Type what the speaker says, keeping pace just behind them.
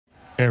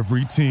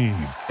Every team,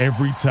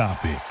 every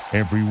topic,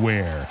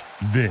 everywhere.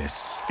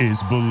 This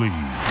is Believe.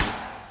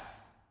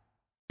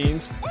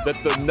 Means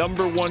that the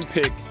number one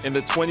pick in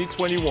the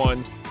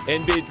 2021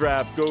 NBA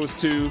draft goes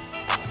to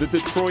the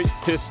Detroit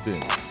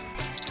Pistons.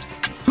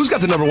 Who's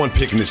got the number one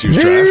pick in this year's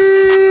draft?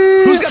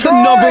 Who's got the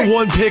number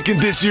one pick in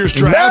this year's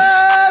draft?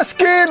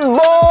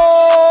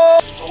 Basketball!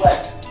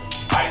 Select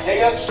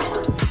Isaiah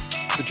Stewart.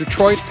 The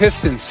Detroit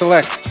Pistons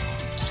select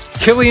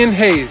Killian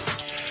Hayes.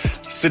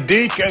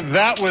 Sadiq,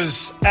 that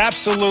was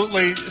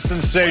absolutely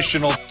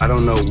sensational. I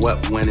don't know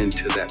what went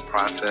into that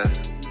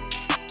process.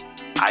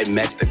 I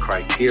met the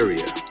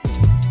criteria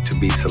to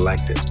be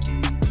selected,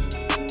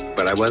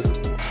 but I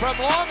wasn't. From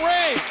long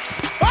range.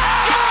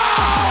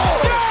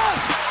 Oh!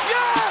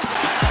 Yes!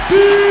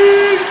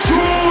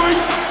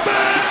 Detroit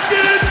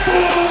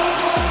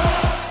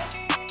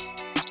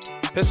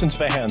basketball! Pistons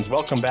fans,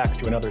 welcome back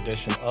to another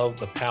edition of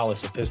the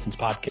Palace of Pistons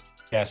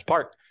Podcast,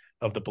 part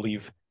of the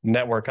Believe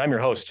Network. I'm your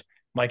host,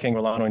 Mike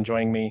Anguilano, and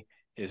joining me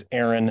is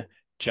Aaron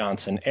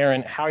Johnson.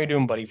 Aaron, how are you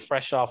doing, buddy?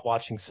 Fresh off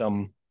watching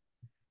some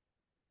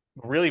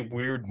really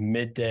weird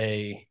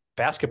midday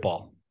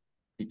basketball.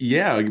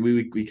 Yeah,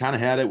 we kind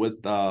of had it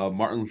with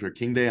Martin Luther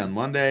King Day on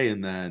Monday,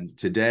 and then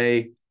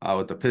today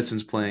with the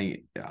Pistons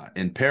playing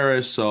in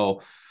Paris.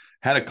 So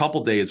had a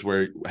couple days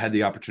where I had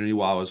the opportunity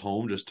while I was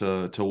home just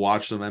to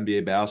watch some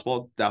NBA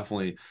basketball.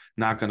 Definitely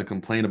not going to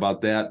complain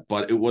about that,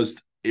 but it was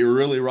a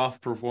really rough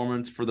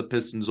performance for the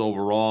Pistons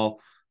overall.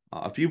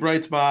 A few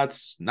bright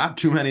spots, not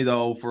too many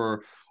though,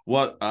 for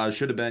what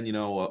should have been,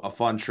 a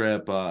fun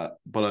trip. But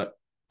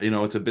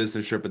it's a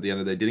business trip at the end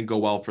of the day. Didn't go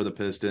well for the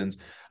Pistons.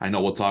 I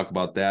know we'll talk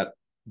about that,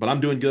 but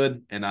I'm doing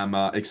good and I'm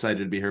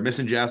excited to be here.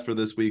 Missing Jasper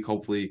this week.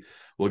 Hopefully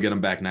we'll get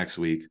him back next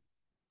week.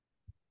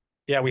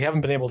 Yeah, we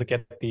haven't been able to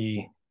get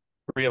the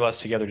three of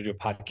us together to do a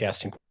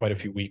podcast in quite a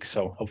few weeks.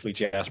 So hopefully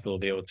Jasper will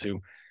be able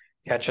to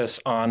catch us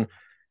on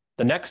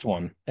the next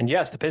one. And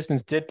yes, the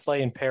Pistons did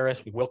play in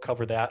Paris. We will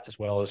cover that as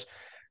well as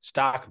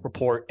stock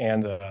report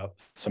and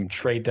some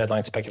trade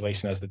deadline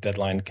speculation as the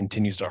deadline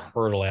continues to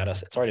hurtle at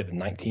us. It's already the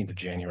 19th of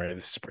January.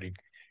 This is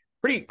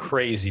pretty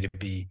crazy, to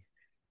be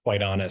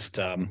quite honest.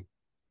 And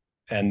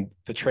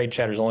the trade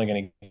chatter is only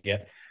going to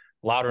get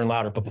louder and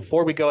louder. But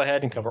before we go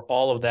ahead and cover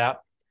all of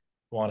that,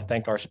 I want to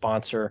thank our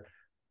sponsor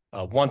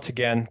once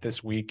again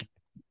this week,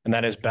 and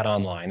that is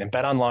BetOnline. And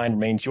BetOnline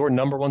remains your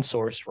number one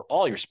source for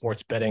all your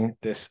sports betting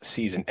this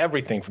season.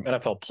 Everything from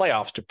NFL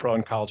playoffs to pro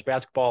and college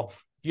basketball,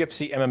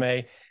 UFC,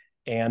 MMA,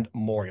 and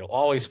more. You'll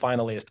always find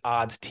the latest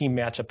odds, team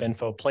matchup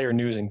info, player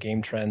news, and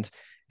game trends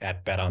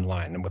at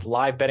BetOnline. And with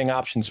live betting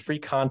options, free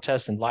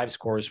contests, and live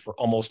scores for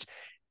almost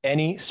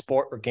any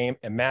sport or game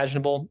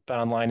imaginable,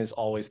 BetOnline is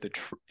always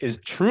is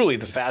truly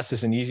the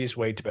fastest and easiest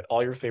way to bet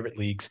all your favorite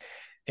leagues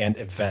and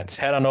events.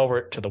 Head on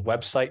over to the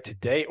website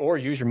today or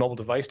use your mobile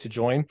device to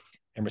join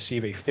and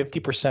receive a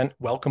 50%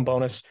 welcome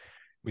bonus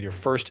with your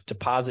first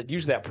deposit.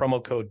 Use that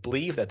promo code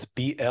BLEAV, that's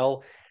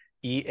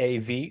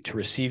BLEAV, to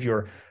receive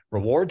your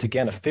rewards.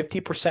 Again, a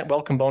 50%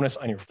 welcome bonus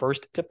on your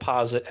first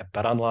deposit at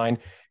BetOnline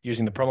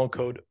using the promo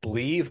code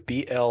BLEAV,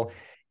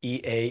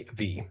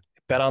 BLEAV.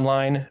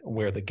 BetOnline,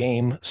 where the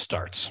game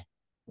starts.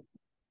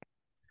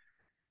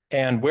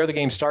 And where the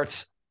game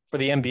starts for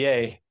the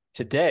NBA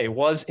today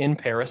was in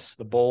Paris.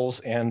 The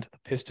Bulls and the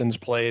Pistons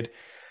played.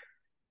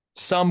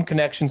 Some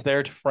connections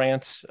there to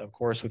France, of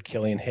course, with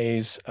Killian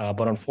Hayes.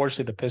 But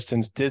unfortunately, the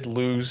Pistons did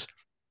lose.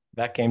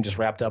 That game just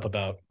wrapped up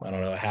about,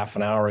 half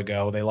an hour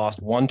ago. They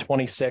lost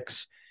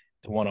 126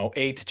 to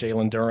 108.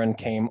 Jalen Duren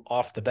came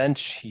off the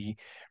bench. He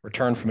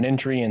returned from an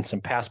injury and some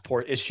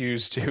passport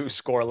issues to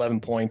score 11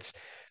 points.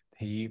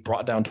 He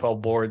brought down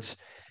 12 boards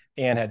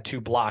and had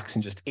 2 blocks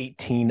in just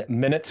 18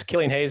 minutes.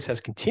 Killian Hayes has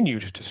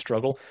continued to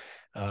struggle.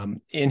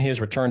 In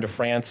his return to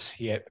France,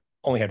 he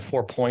only had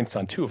 4 points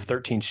on 2 of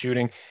 13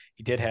 shooting.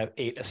 He did have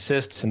 8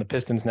 assists, and the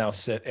Pistons now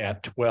sit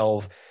at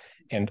 12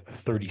 and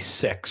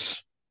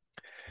 36.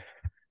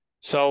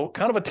 So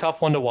kind of a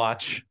tough one to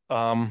watch.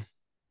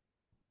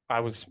 I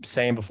was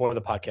saying before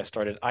the podcast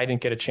started, I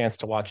didn't get a chance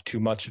to watch too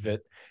much of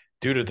it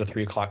due to the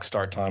 3:00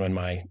 start time in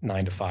my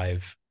 9 to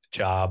 5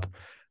 job.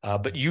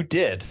 But you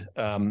did.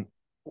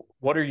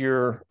 What are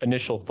your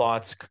initial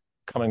thoughts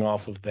coming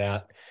off of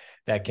that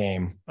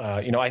game?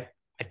 I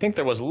think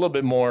there was a little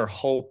bit more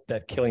hope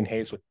that Killian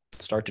Hayes would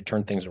start to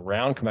turn things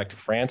around, come back to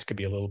France, could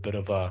be a little bit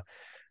of a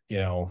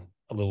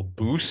little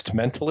boost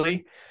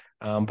mentally,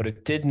 but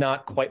it did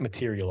not quite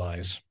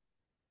materialize.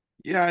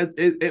 Yeah,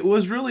 it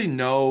was really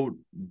no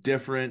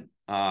different.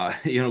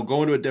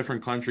 Going to a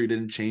different country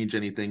didn't change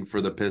anything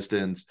for the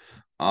Pistons.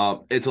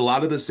 It's a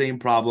lot of the same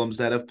problems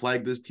that have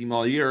plagued this team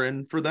all year.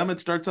 And for them, it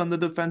starts on the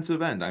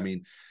defensive end. I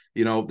mean,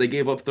 they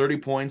gave up 30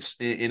 points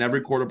in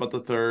every quarter but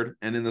the third.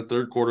 And in the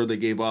third quarter, they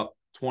gave up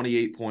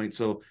 28 points.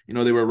 So,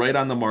 they were right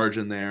on the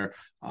margin there.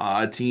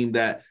 A team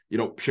that,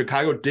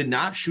 Chicago did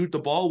not shoot the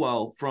ball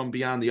well from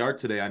beyond the arc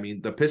today. I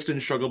mean, the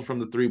Pistons struggled from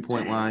the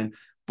 3-point line,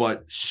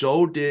 but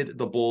so did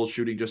the Bulls,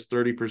 shooting just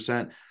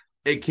 30%.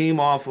 It came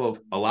off of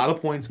a lot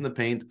of points in the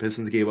paint. The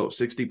Pistons gave up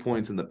 60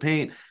 points in the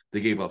paint. They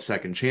gave up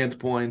second chance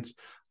points.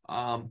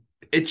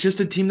 It's just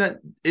a team that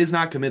is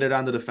not committed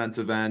on the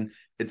defensive end.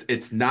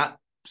 It's not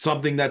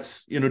something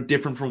that's,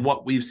 different from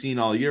what we've seen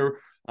all year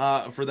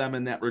for them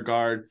in that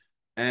regard.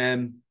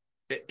 And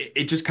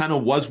it just kind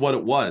of was what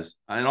it was.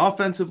 And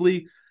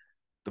offensively,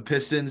 the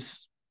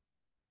Pistons,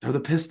 they're the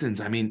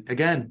Pistons. I mean,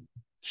 again,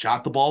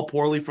 shot the ball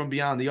poorly from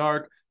beyond the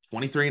arc,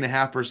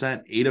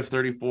 23.5%, 8 of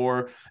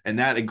 34. And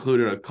that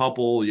included a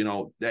couple,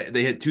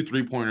 they hit 2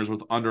 3-pointers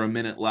with under a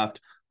minute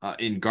left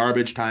in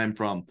garbage time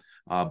from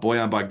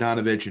Bojan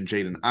Bogdanovic and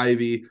Jaden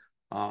Ivey.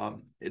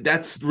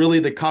 That's really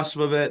the cusp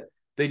of it.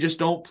 They just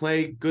don't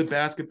play good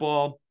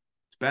basketball.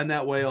 It's been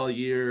that way all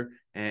year.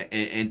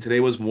 And today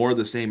was more of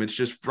the same. It's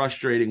just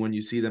frustrating when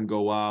you see them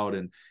go out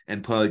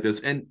and play like this.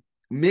 And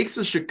makes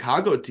the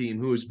Chicago team,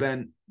 who has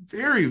been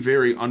very,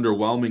 very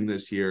underwhelming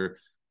this year,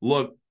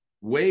 look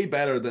way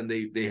better than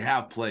they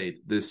have played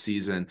this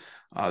season.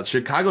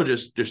 Chicago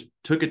just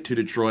took it to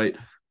Detroit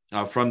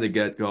from the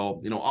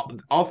get-go.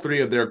 All three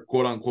of their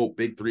quote-unquote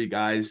big three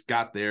guys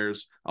got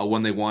theirs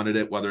when they wanted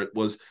it, whether it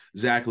was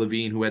Zach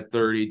LaVine, who had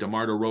 30,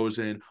 DeMar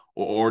DeRozan,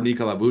 or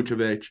Nikola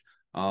Vucevic.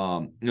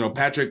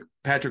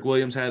 Patrick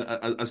Williams had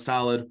a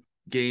solid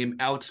game.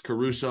 Alex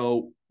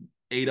Caruso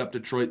ate up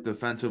Detroit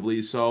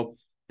defensively. So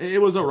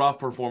it was a rough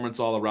performance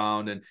all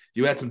around, and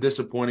you had some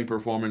disappointing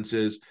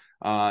performances.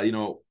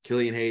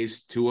 Killian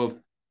Hayes, 2 of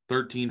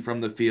 13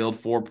 from the field,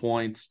 4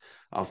 points,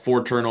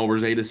 4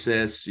 turnovers, 8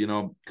 assists,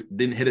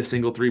 didn't hit a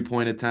single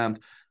 3-point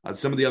attempt.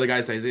 Some of the other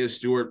guys, Isaiah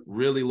Stewart,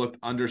 really looked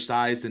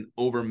undersized and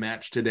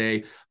overmatched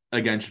today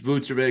against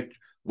Vucevic,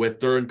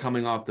 with Thurin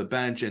coming off the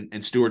bench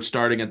and Stewart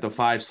starting at the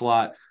 5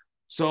 slot.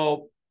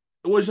 So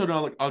it was an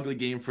ugly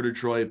game for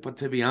Detroit, but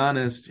to be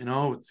honest,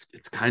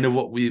 it's kind of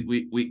what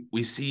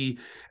we see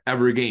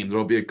every game.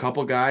 There'll be a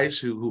couple guys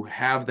who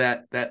have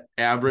that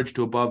average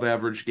to above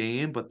average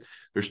game, but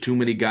there's too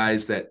many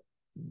guys that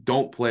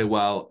don't play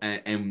well,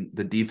 and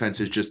the defense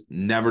is just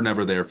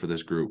never there for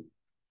this group.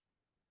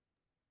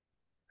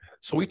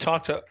 So we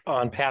talked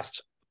on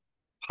past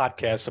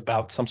podcasts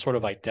about some sort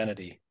of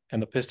identity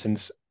and the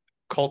Pistons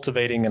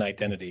cultivating an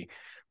identity.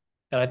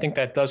 And I think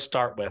that does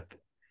start with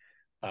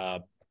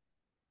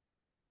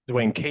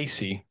Dwayne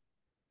Casey.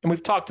 And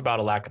we've talked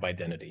about a lack of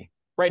identity.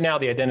 Right now,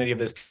 the identity of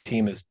this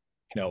team is,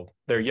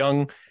 they're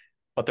young,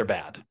 but they're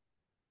bad.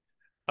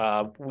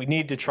 We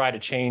need to try to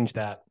change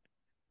that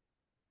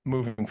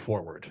moving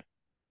forward.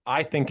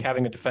 I think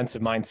having a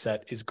defensive mindset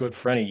is good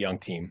for any young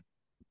team.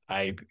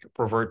 I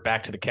revert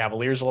back to the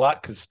Cavaliers a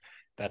lot because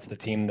that's the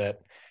team that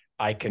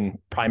I can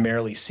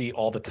primarily see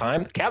all the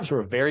time. The Cavs were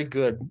a very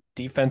good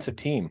defensive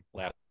team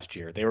last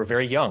year. They were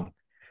very young,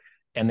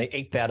 and they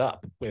ate that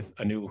up with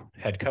a new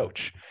head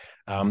coach.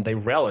 They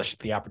relished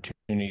the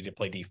opportunity to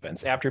play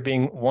defense. After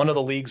being one of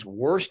the league's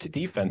worst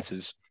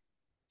defenses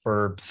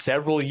for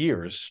several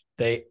years,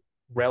 they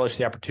relished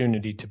the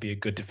opportunity to be a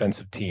good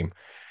defensive team.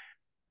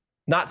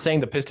 Not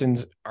saying the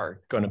Pistons are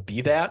going to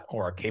be that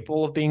or are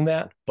capable of being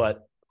that,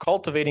 but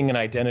cultivating an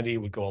identity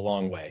would go a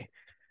long way.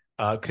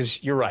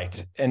 Because you're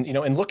right. And,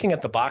 in looking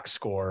at the box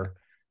score,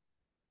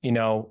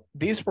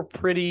 these were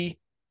pretty,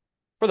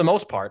 for the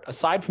most part,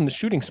 aside from the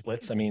shooting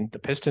splits. I mean, the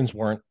Pistons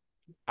weren't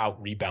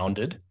out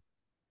rebounded.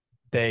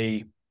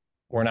 They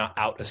were not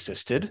out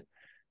assisted.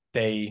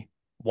 They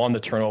won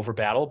the turnover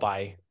battle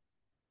by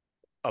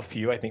a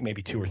few, I think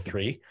maybe 2 or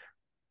 3.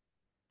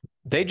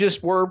 They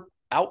just were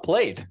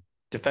outplayed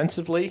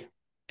defensively,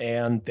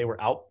 and they were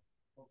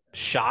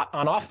outshot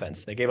on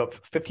offense. They gave up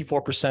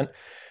 54%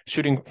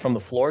 shooting from the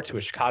floor to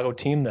a Chicago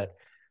team that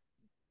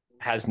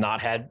has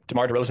not had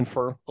DeMar DeRozan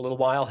for a little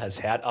while, has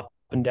had up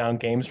and down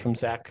games from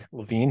Zach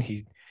LaVine.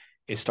 He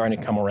is starting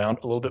to come around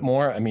a little bit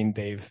more. I mean,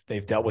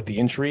 they've dealt with the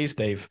injuries,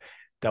 they've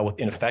dealt with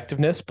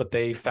ineffectiveness, but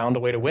they found a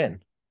way to win.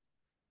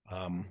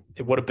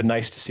 It would have been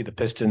nice to see the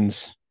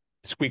Pistons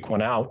squeak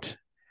one out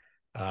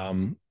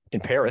in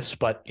Paris,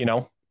 but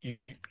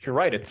you're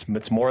right.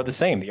 It's more of the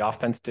same. The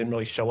offense didn't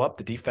really show up.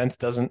 The defense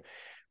doesn't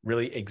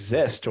really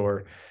exist,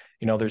 or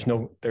there's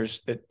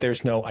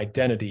no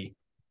identity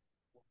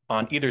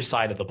on either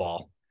side of the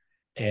ball.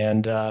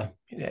 And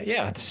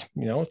it's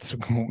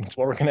what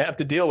we're going to have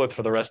to deal with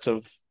for the rest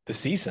of the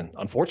season,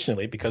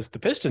 unfortunately, because the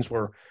Pistons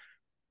were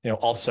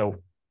also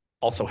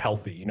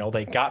healthy.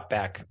 They got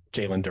back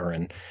Jalen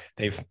Duren.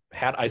 They've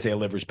had Isaiah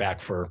Livers back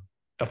for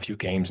a few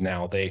games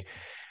now. They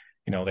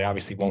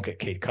obviously won't get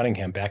Cade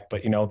Cunningham back,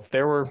 but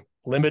there were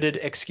limited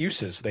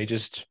excuses.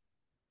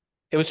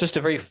 It was just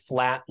a very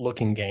flat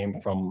looking game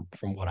from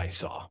what I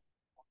saw.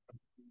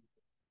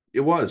 It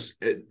was.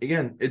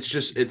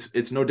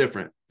 It's no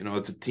different.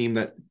 It's a team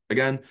that,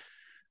 again,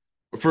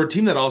 for a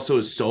team that also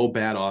is so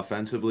bad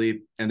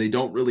offensively, and they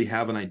don't really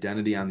have an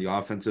identity on the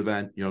offensive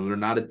end. They're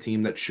not a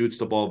team that shoots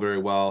the ball very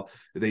well.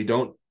 They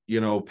don't,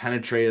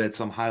 penetrate at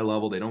some high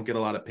level. They don't get a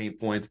lot of paint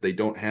points. They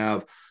don't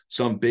have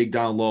some big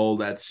down low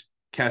that's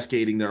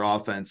cascading their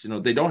offense.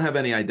 They don't have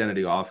any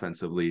identity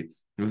offensively.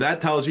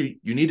 That tells you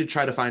need to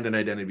try to find an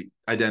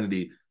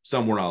identity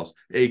somewhere else,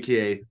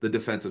 aka the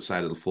defensive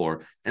side of the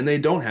floor. And they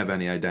don't have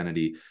any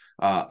identity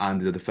on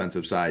the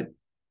defensive side.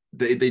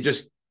 They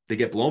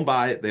get blown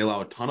by. They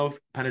allow a ton of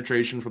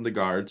penetration from the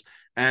guards,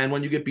 And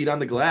when you get beat on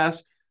the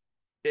glass,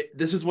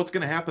 this is what's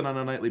going to happen on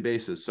a nightly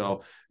basis.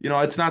 So,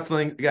 it's not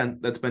something, again,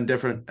 that's been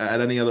different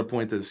at any other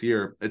point this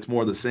year. It's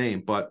more the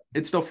same, but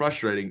it's still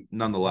frustrating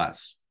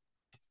nonetheless.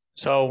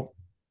 So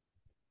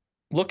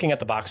looking at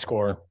the box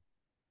score,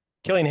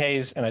 Killian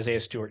Hayes and Isaiah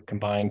Stewart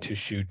combined to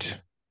shoot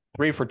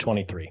 3 for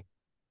 23,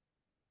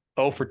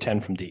 0 for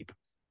 10 from deep.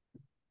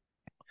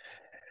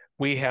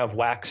 We have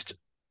waxed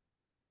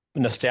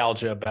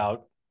nostalgia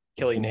about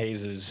Killian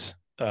Hayes's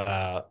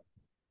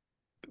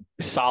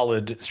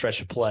solid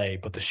stretch of play,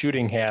 but the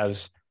shooting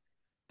has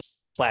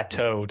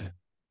plateaued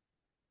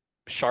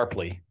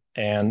sharply.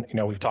 And,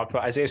 we've talked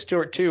about Isaiah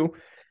Stewart too,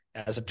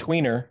 as a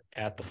tweener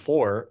at the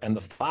 4 and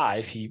the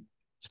 5. He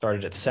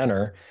started at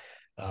center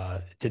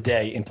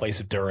today in place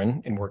of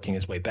Duren and working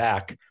his way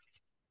back.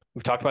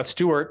 We've talked about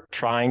Stewart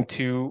trying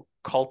to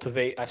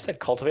cultivate. I've said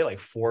cultivate like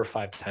 4 or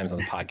 5 times on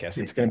the podcast.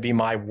 It's going to be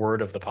my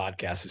word of the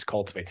podcast is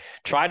cultivate.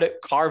 Try to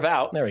carve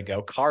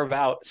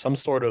out some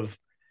sort of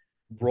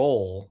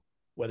role,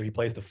 whether he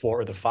plays the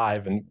 4 or the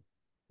 5. And,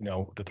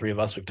 the three of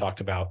us, we've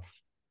talked about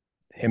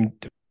him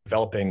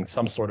developing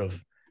some sort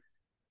of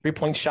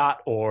 3-point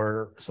shot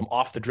or some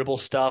off the dribble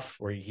stuff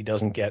where he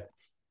doesn't get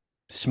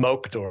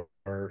smoked or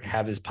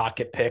have his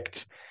pocket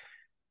picked.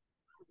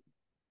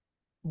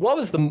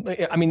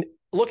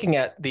 Looking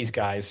at these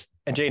guys,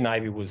 and Jaden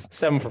Ivey was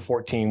 7 for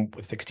 14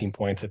 with 16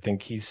 points. I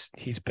think he's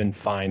been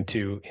fine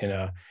too in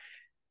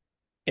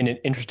an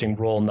interesting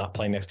role, not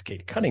playing next to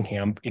Cade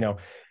Cunningham,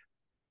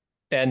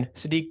 And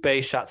Saddiq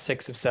Bey shot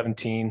 6 of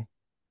 17.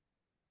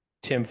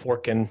 Tim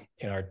Forkin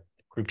in our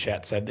group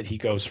chat said that he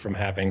goes from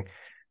having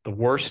the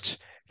worst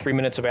 3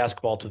 minutes of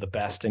basketball to the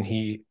best, and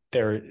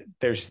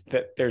there's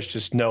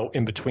just no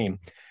in between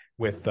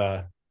with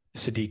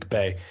Saddiq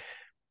Bey.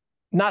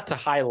 Not to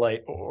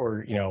highlight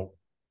or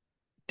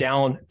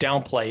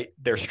downplay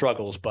their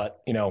struggles, but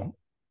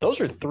those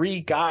are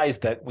 3 guys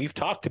that we've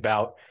talked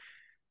about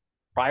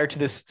prior to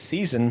this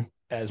season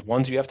as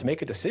ones you have to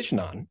make a decision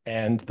on,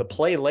 and the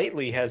play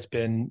lately has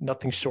been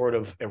nothing short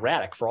of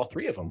erratic for all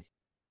 3 of them.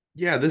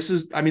 Yeah, they're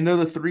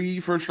the 3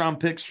 first-round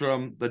picks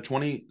from the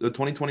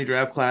 2020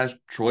 draft class.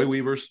 Troy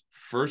Weaver's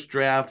first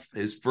draft,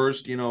 his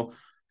first,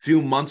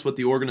 few months with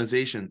the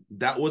organization.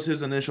 That was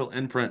his initial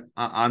imprint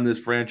on this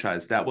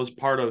franchise. That was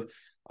part of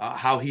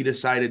how he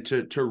decided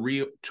to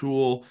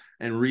retool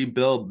and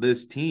rebuild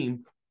this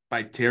team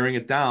by tearing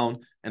it down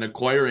and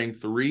acquiring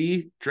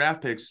 3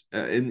 draft picks,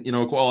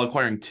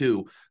 acquiring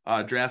 2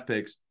 draft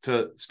picks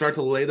to start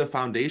to lay the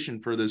foundation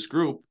for this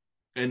group.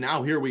 And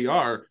now here we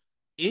are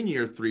in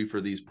year 3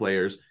 for these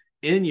players,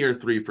 in year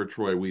 3 for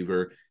Troy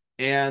Weaver.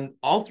 And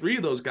all 3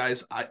 of those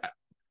guys,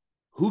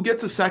 who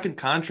gets a second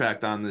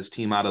contract on this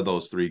team out of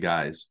those 3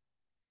 guys?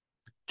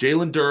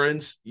 Jalen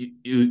Duren's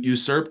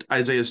usurped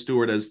Isaiah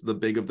Stewart as the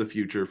big of the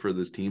future for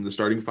this team, the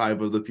starting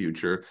 5 of the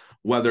future,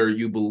 whether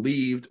you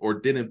believed or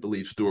didn't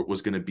believe Stewart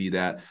was going to be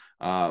that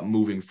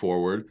moving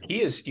forward. He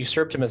has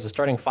usurped him as the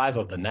starting 5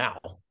 of the now.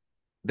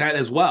 That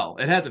as well.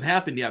 It hasn't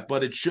happened yet,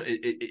 but it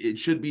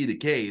should be the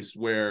case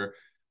where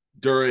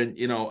Duren,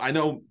 I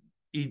know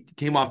he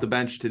came off the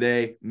bench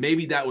today.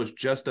 Maybe that was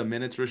just a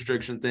minutes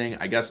restriction thing.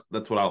 I guess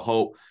that's what I'll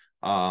hope.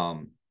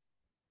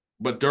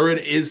 But Duren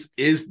is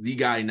the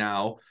guy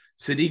now.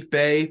 Saddiq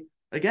Bey,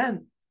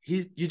 again,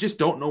 you just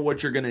don't know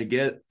what you're going to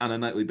get on a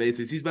nightly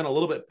basis. He's been a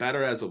little bit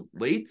better as of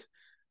late,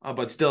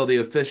 but still the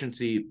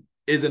efficiency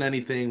isn't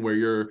anything where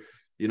you're,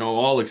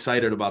 all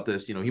excited about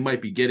this. He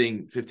might be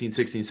getting 15,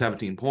 16,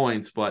 17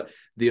 points, but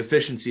the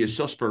efficiency is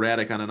so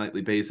sporadic on a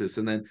nightly basis.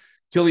 And then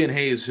Killian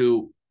Hayes,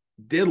 who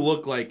did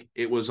look like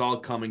it was all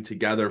coming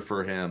together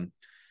for him,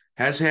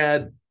 has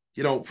had,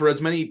 for as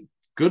many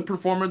good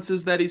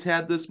performances that he's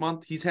had this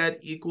month, he's had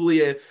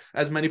equally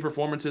as many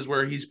performances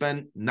where he's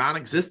been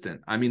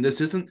non-existent. I mean,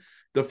 this isn't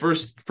the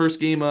first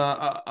game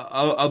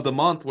of the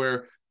month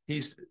where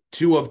he's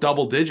 2 of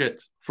double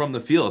digits from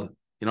the field.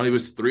 He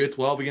was 3 of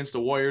 12 against the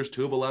Warriors,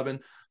 2 of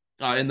 11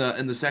 in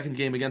the second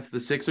game against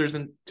the Sixers,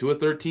 and 2 of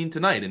 13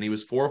 tonight. And he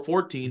was 4 of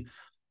 14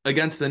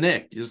 against the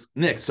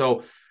Knicks.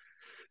 So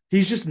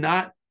he's just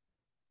not,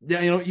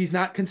 he's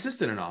not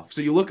consistent enough. So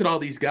you look at all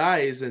these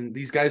guys, and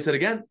these guys that,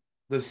 again,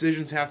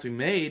 decisions have to be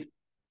made.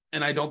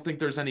 And I don't think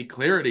there's any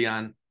clarity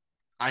on,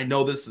 I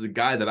know this is a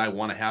guy that I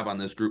want to have on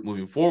this group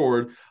moving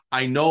forward.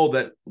 I know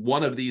that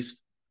one of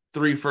these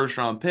 3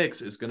 first-round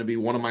picks is going to be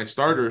one of my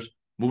starters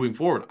moving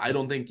forward. I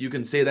don't think you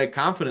can say that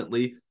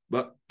confidently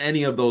about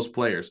any of those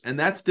players, and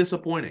that's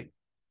disappointing.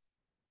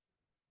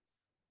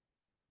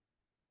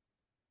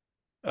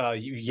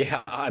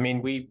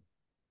 We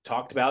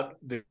talked about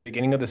the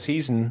beginning of the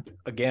season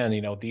again.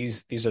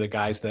 These are the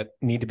guys that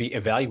need to be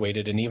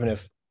evaluated, and even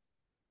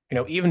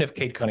if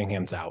Cade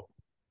Cunningham's out,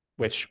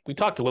 which we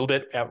talked a little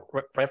bit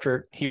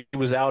after he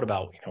was out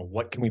about,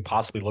 what can we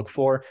possibly look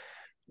for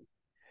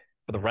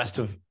the rest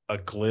of a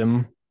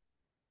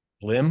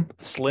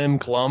slim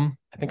glum.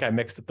 I think I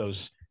mixed up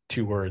those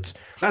 2 words.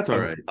 That's all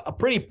right. A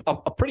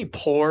pretty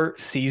poor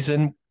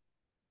season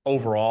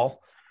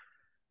overall.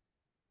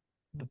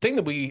 The thing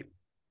that we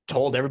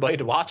told everybody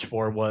to watch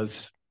for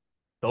was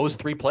those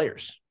 3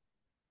 players.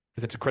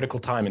 because it's a critical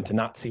time, and to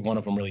not see one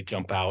of them really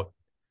jump out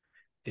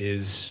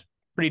is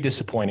pretty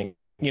disappointing.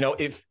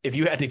 If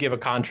you had to give a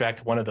contract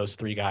to one of those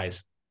three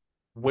guys,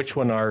 which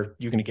one are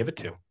you going to give it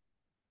to?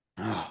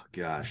 Oh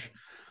gosh,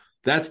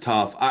 that's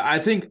tough. I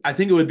think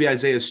it would be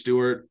Isaiah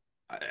Stewart.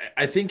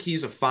 I think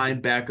he's a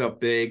fine backup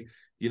big.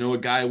 A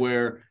guy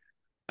where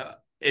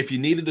if you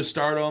needed to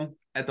start him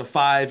at the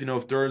 5,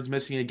 if Duran's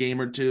missing a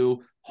game or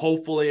two,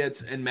 hopefully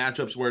it's in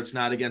matchups where it's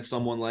not against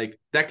someone like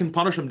that can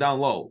punish him down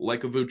low,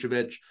 like a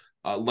Vucevic,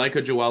 like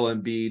a Joel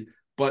Embiid.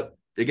 But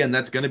again,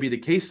 that's going to be the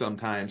case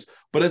sometimes.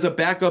 But as a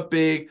backup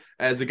big,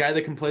 as a guy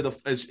that can play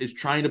is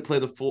trying to play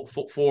the full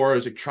 4,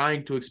 is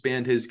trying to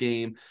expand his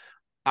game,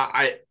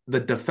 the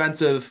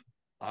defensive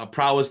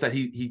prowess that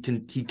he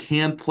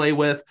can play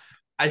with,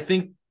 I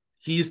think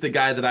he's the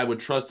guy that I would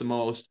trust the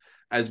most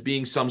as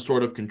being some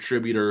sort of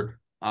contributor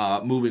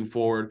moving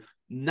forward.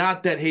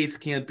 Not that Hayes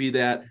can't be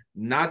that,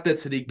 not that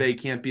Saddiq Bey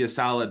can't be a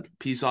solid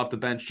piece off the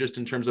bench, just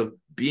in terms of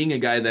being a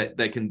guy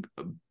that can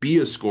be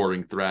a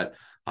scoring threat.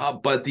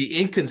 But the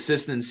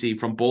inconsistency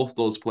from both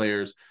those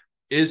players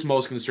is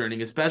most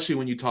concerning, especially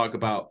when you talk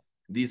about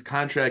these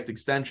contract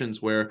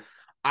extensions where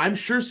I'm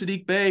sure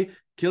Saddiq Bey,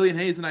 Killian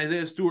Hayes, and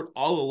Isaiah Stewart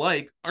all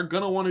alike are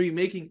going to want to be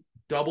making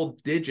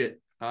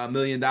double-digit $1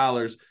 million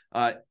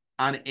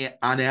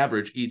on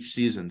average each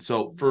season.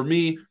 So for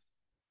me,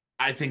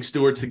 I think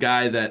Stewart's a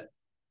guy that,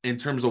 in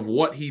terms of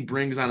what he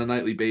brings on a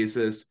nightly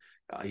basis,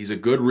 he's a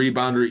good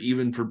rebounder,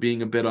 even for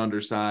being a bit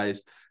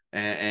undersized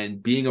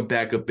and being a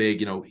backup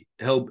big.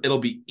 It'll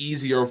be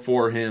easier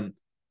for him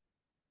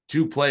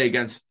to play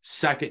against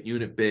second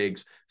unit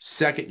bigs,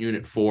 second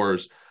unit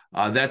 4s.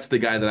 That's the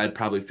guy that I'd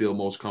probably feel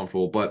most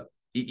comfortable. But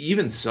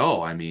even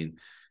so, I mean,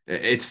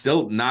 it's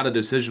still not a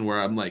decision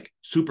where I'm like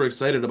super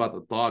excited about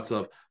the thoughts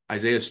of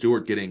Isaiah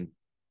Stewart getting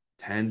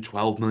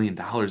 $10-12 million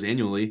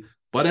annually.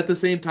 But at the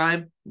same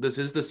time, this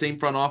is the same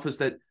front office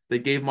that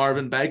gave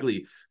Marvin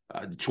Bagley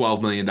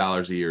 $12 million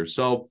a year.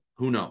 So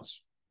who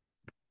knows?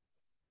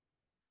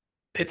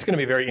 It's going to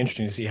be very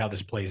interesting to see how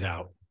this plays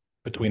out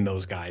between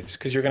those guys,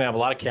 because you're going to have a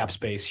lot of cap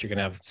space. You're going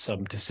to have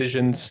some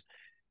decisions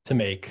to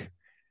make.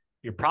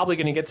 You're probably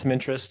going to get some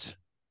interest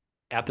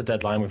at the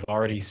deadline. We've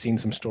already seen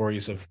some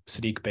stories of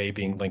Saddiq Bey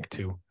being linked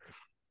to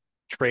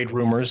trade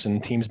rumors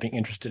and teams being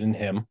interested in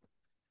him.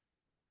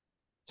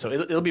 So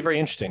it'll be very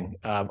interesting.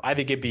 I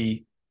think it'd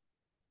be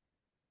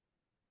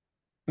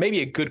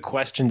maybe a good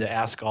question to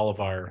ask all of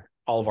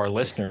our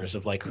listeners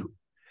of like,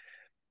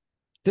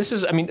 this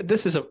is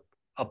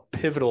a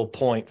pivotal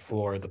point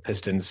for the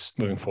Pistons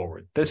moving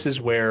forward. This is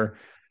where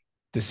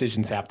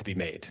decisions have to be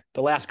made.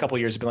 The last couple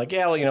of years have been like,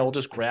 we'll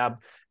just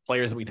grab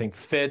players that we think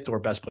fit or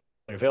best player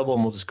available,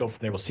 and we'll just go from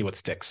there. We'll see what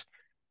sticks.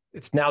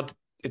 It's now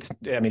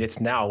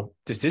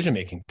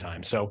decision-making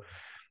time. So,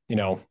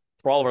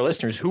 for all of our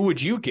listeners, who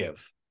would you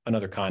give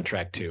another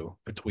contract to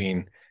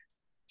between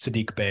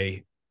Saddiq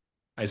Bey,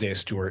 Isaiah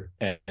Stewart,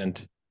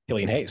 and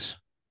Killian Hayes?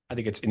 I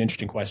think it's an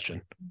interesting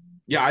question.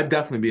 Yeah, I'd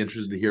definitely be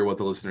interested to hear what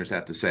the listeners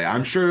have to say.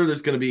 I'm sure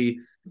there's going to be...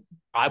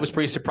 I was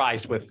pretty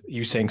surprised with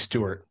you saying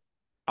Stewart.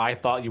 I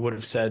thought you would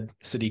have said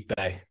Saddiq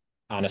Bey,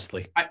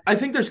 honestly. I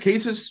think there's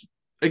cases,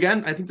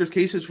 again,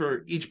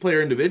 for each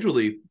player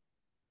individually,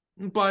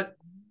 but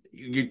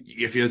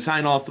if you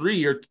sign all three,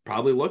 you're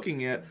probably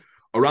looking at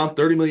around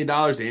 $30 million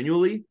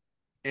annually.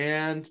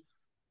 And do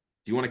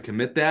you want to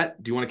commit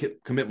that? Do you want to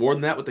commit more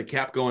than that with the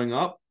cap going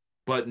up?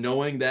 But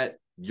knowing that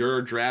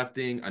you're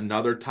drafting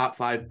another top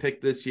 5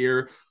 pick this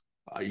year,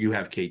 you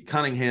have Kate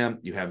Cunningham,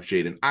 you have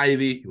Jaden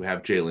Ivey, you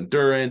have Jalen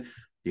Duren,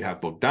 you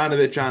have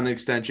Bogdanovic on an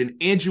extension,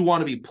 and you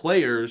want to be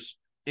players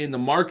in the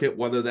market,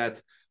 whether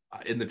that's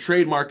in the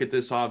trade market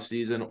this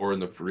offseason or in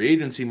the free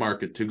agency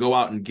market, to go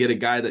out and get a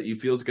guy that you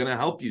feel is going to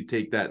help you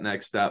take that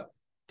next step.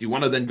 Do you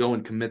want to then go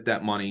and commit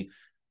that money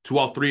to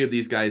all three of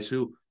these guys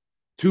who,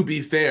 to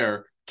be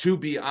fair, to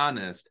be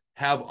honest,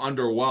 have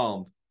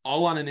underwhelmed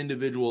all on an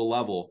individual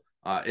level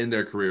in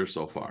their careers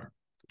so far?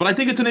 But I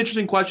think it's an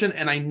interesting question,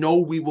 and I know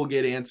we will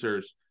get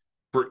answers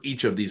for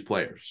each of these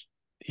players.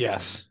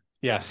 Yes,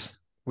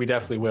 we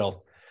definitely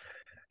will.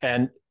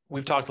 And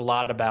we've talked a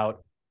lot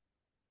about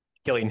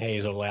Killian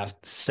Hayes over the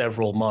last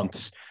several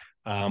months,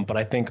 but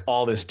I think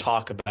all this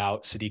talk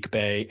about Saddiq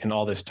Bey and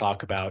all this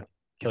talk about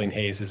Killian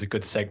Hayes is a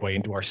good segue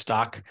into our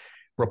stock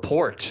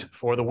report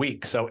for the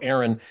week. So,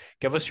 Aaron,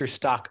 give us your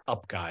stock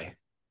up guy.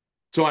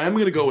 So I am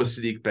going to go with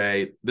Saddiq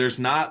Bey. There's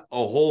not a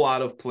whole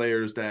lot of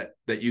players that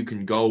you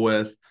can go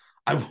with.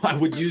 I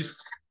would use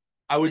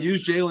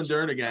Jalen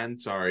Duren again.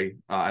 Sorry.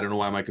 I don't know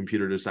why my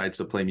computer decides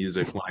to play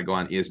music when I go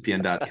on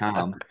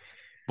ESPN.com.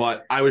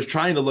 But I was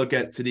trying to look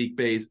at Saddiq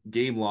Bey's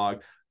game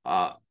log.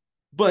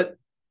 But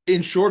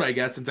in short, I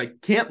guess, since I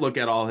can't look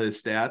at all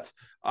his stats,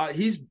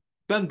 he's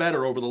been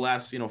better over the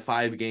last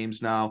 5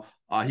 games now.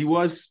 He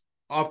was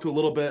off to a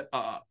little bit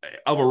of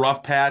a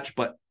rough patch,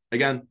 but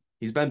again,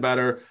 he's been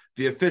better.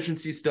 The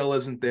efficiency still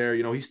isn't there.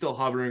 He's still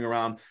hovering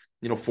around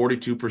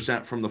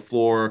 42% from the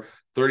floor,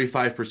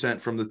 35%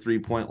 from the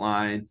 3-point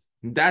line.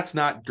 That's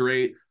not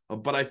great,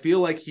 but I feel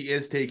like he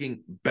is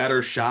taking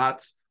better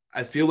shots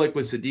I feel like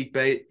with Saddiq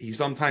Bey, he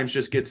sometimes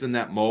just gets in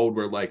that mode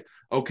where like,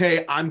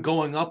 okay, I'm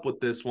going up with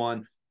this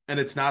one. And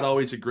it's not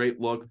always a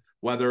great look,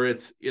 whether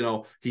it's,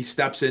 he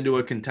steps into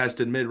a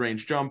contested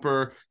mid-range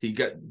jumper, he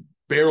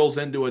barrels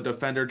into a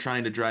defender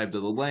trying to drive to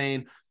the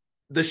lane.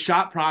 The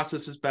shot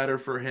process is better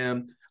for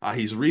him.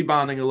 He's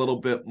rebounding a little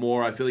bit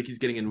more. I feel like he's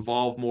getting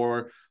involved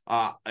more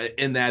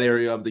in that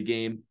area of the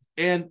game.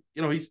 And,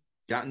 he's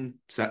gotten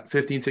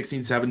 15,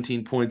 16,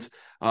 17 points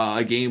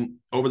a game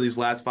over these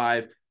last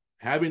 5,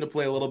 having to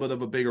play a little bit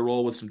of a bigger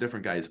role with some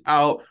different guys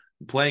out,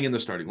 playing in the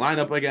starting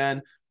lineup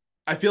again.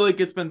 I feel like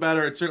it's been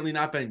better. It's certainly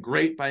not been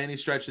great by any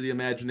stretch of the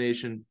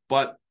imagination,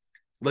 but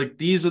like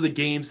these are the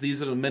games,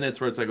 these are the minutes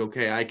where it's like,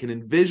 okay, I can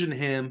envision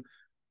him,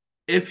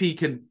 if he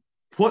can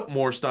put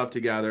more stuff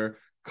together,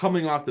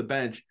 coming off the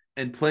bench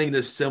and playing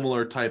this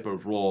similar type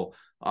of role.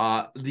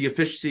 The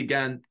efficiency,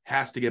 again,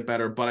 has to get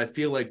better, but I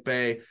feel like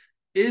Bey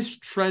is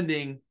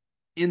trending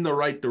in the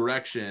right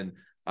direction.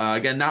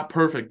 Again, not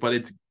perfect, but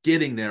it's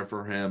getting there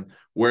for him.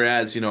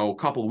 Whereas, a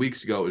couple of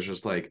weeks ago, it was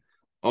just like,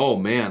 oh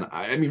man,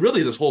 I mean,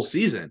 really this whole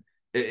season,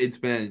 it's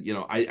been,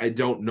 I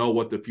don't know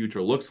what the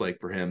future looks like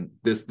for him.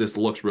 This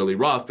looks really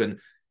rough. And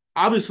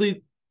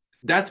obviously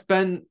that's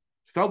been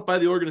felt by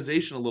the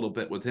organization a little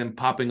bit with him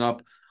popping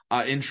up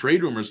in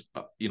trade rumors,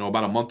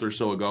 about a month or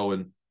so ago,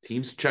 and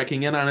teams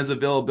checking in on his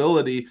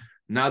availability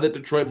now that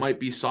Detroit might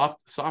be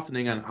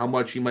softening on how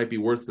much he might be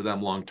worth to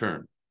them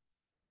long-term.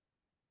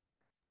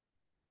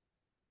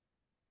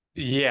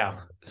 Yeah.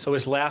 So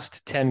his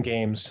last 10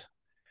 games,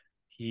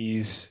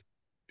 he's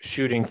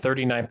shooting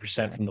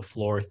 39% from the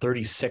floor,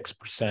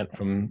 36%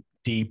 from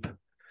deep,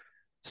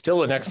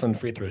 still an excellent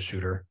free throw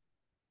shooter,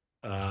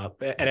 and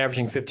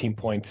averaging 15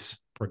 points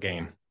per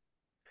game.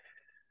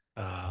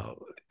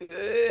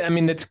 I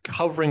mean, it's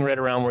hovering right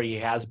around where he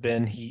has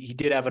been. He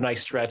did have a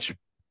nice stretch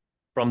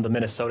from the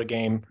Minnesota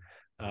game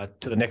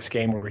to the next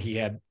game where he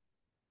had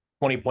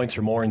 20 points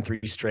or more in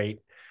 3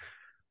 straight.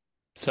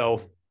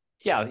 So,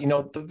 yeah,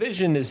 the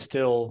vision is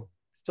still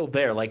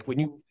there. Like when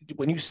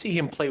you see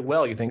him play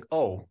well, you think,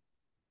 oh,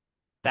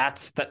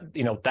 that's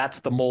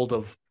the mold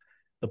of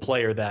the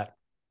player that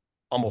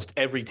almost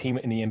every team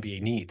in the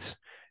NBA needs,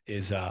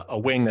 is a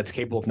wing that's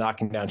capable of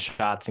knocking down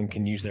shots and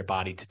can use their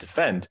body to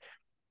defend.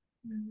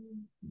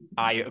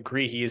 I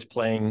agree he is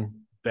playing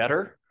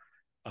better,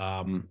 but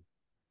I'm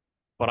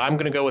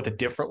going to go with a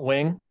different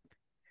wing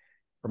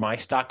for my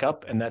stock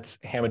up, and that's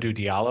Hamidou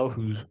Diallo,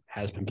 who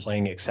has been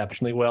playing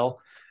exceptionally well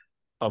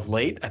of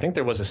late. I think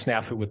there was a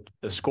snafu with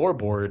the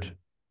scoreboard,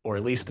 or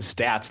at least the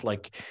stats,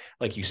 like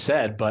you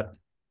said, but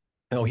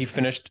he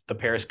finished the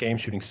Paris game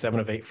shooting 7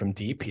 of 8 from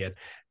deep. He had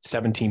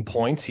 17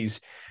 points.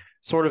 He's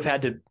sort of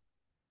had to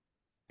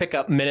pick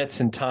up minutes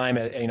and time,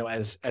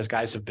 as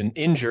guys have been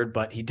injured,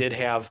 but he did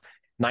have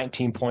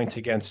 19 points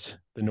against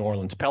the New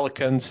Orleans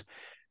Pelicans,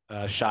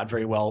 shot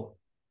very well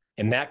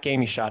in that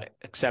game. He shot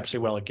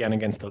exceptionally well again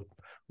against the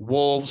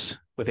Wolves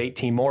with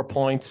 18 more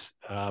points.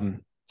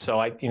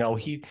 So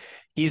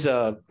he's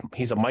a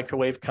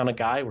microwave kind of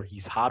guy where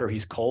he's hot or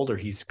he's cold or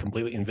he's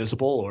completely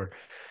invisible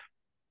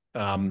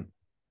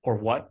or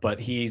what, but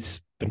he's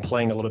been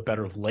playing a little bit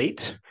better of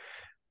late.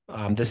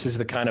 This is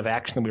the kind of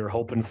action that we were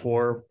hoping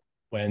for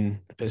when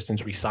the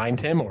Pistons re-signed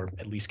him, or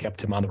at least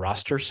kept him on the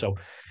roster. So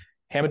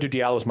Hamidou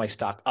Diallo is my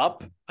stock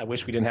up. I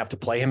wish we didn't have to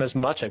play him as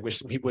much. I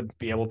wish we would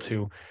be able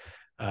to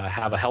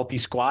have a healthy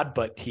squad,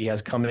 but he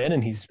has come in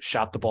and he's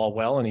shot the ball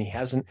well, and he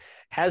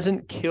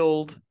hasn't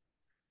killed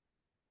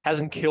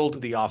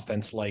the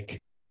offense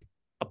like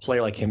a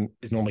player like him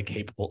is normally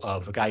capable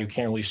of. A guy who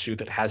can't really shoot,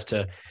 that has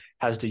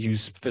to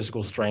use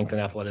physical strength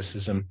and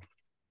athleticism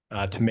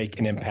to make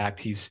an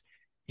impact. He's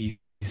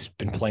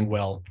been playing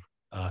well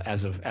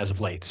as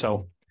of late.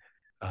 So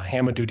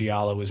Hamidou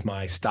Diallo is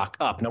my stock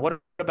up. Now, what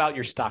about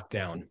your stock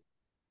down?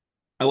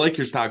 I like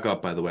your stock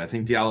up, by the way. I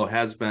think Diallo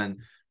has been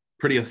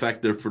pretty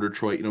effective for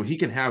Detroit. He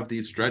can have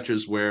these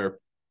stretches where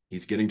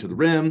he's getting to the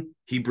rim.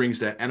 He brings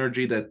that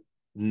energy that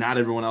not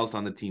everyone else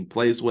on the team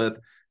plays with,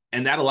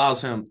 and that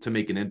allows him to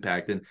make an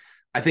impact. And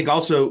I think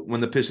also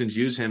when the Pistons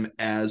use him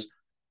as,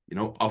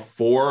 a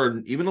 4,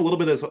 and even a little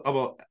bit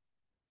of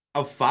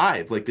a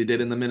 5, like they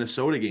did in the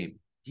Minnesota game,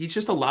 he's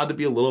just allowed to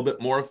be a little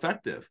bit more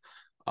effective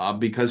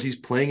because he's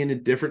playing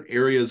in different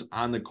areas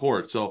on the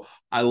court. So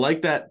I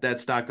like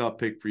that stock up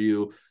pick for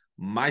you.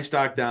 My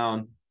stock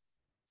down,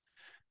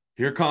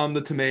 here come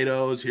the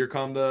tomatoes. Here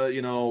come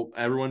the,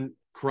 everyone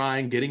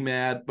crying, getting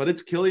mad, but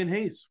it's Killian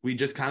Hayes. We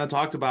just kind of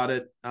talked about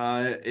it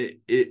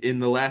in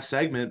the last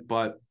segment,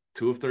 but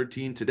 2 of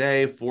 13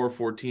 today, 4 of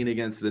 14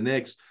 against the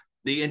Knicks.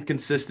 The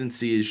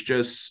inconsistency is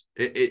just,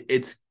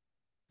 it's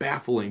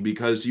baffling,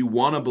 because you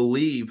want to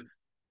believe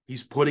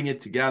he's putting it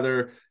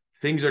together.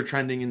 Things are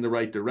trending in the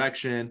right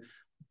direction,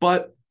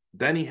 but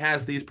then he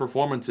has these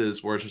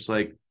performances where it's just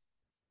like,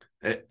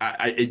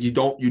 you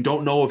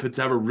don't know if it's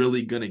ever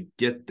really going to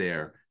get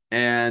there.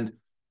 And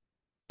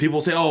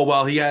people say, oh,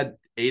 well, he had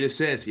 8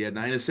 assists, he had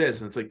 9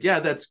 assists. And it's like, yeah,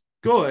 that's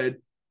good.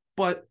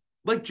 But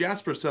like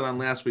Jasper said on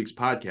last week's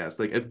podcast,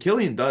 like if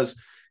Killian does,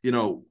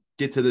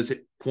 get to this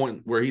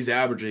point where he's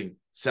averaging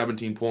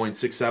 17 points,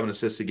 6, 7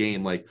 assists a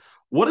game. Like,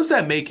 what does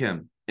that make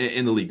him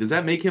in the league? Does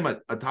that make him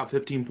a top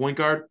 15 point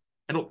guard?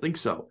 I don't think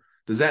so.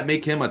 Does that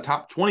make him a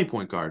top 20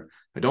 point guard?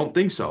 I don't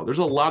think so. There's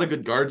a lot of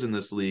good guards in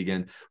this league.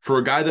 And for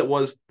a guy that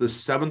was the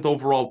 7th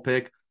overall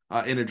pick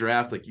in a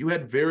draft, like, you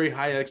had very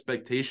high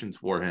expectations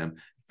for him,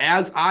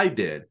 as I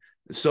did.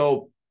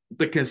 So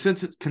the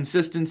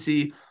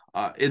consistency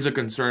is a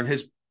concern.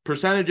 His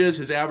percentages,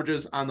 his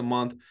averages on the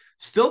month,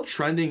 still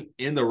trending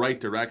in the right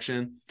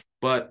direction,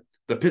 but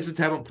the Pistons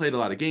haven't played a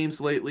lot of games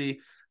lately.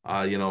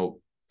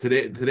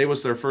 Today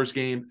was their first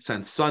game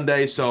since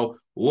Sunday. So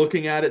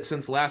looking at it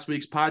since last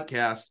week's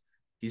podcast,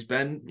 he's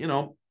been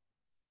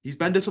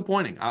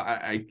disappointing.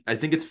 I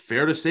think it's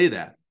fair to say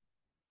that.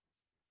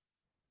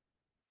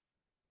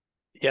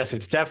 Yes,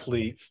 it's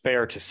definitely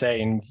fair to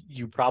say, and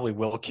you probably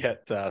will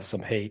get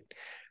some hate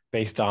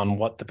based on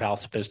what the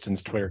Palace of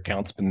Pistons Twitter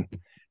account's been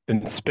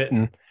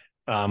spitting.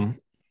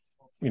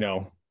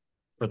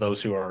 For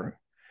those who are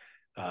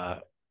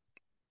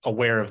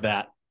aware of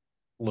that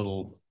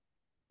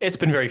it's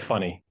been very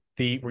funny.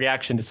 The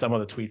reaction to some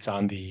of the tweets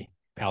on the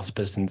Palace of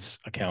Pistons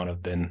account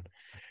have been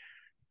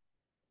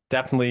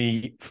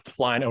definitely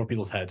flying over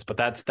people's heads, but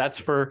that's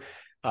for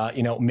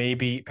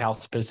maybe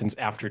Palace of Pistons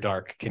After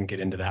Dark can get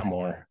into that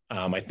more.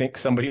 I think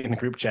somebody in the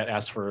group chat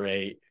asked for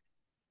a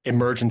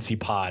emergency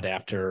pod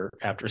after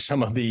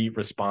some of the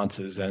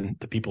responses and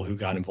the people who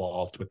got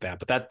involved with that,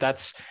 but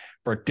that's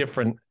for a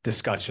different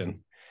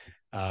discussion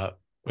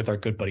with our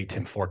good buddy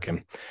Tim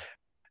Forkin.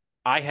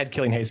 I had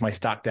Killian Hayes my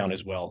stock down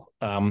as well.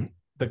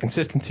 The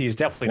consistency is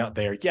definitely not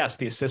there. Yes,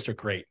 the assists are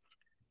great.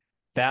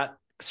 That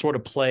sort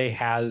of play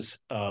has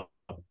a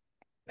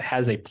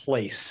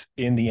place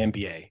in the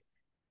NBA.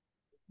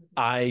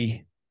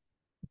 I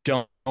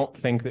don't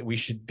think that we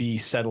should be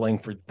settling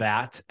for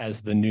that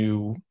as the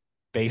new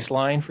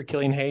baseline for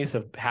Killian Hayes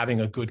of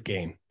having a good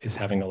game is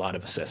having a lot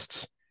of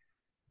assists.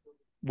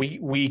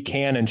 We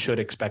can and should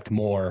expect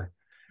more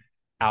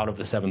out of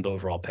the 7th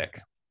overall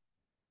pick.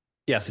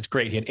 Yes, it's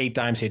great. He had 8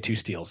 dimes. He had 2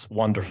 steals.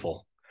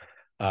 Wonderful.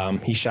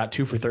 He shot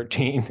 2 for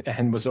 13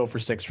 and was 0 for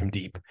 6 from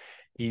deep.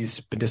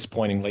 He's been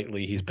disappointing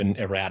lately. He's been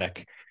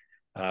erratic,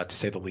 to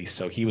say the least.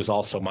 So he was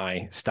also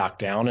my stock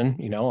down.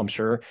 And, I'm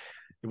sure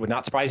it would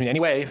not surprise me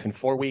anyway if in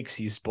 4 weeks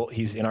he's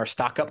in our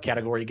stock up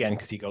category again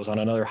because he goes on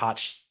another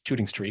hot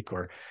shooting streak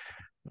or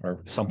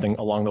something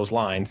along those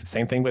lines.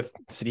 Same thing with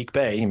Saddiq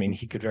Bey. I mean,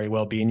 he could very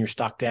well be in your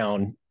stock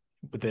down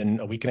within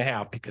a week and a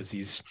half because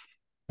he's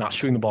not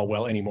shooting the ball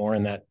well anymore.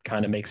 And that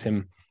kind of makes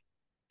him,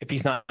 if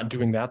he's not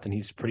doing that, then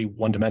he's pretty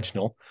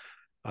one-dimensional.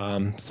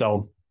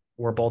 So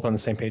we're both on the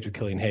same page with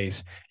Killian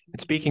Hayes.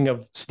 And speaking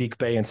of Saddiq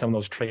Bey and some of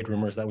those trade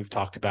rumors that we've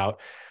talked about,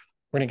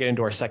 we're going to get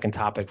into our second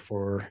topic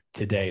for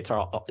today. It's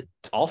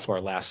also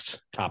our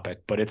last topic,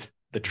 but it's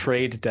the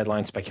trade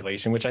deadline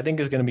speculation, which I think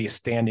is going to be a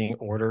standing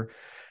order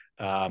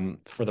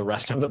for the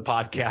rest of the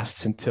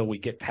podcasts until we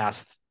get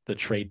past the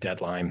trade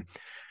deadline.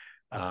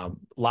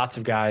 Lots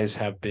of guys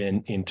have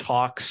been in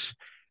talks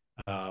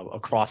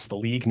across the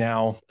league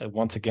now.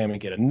 Once again, we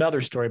get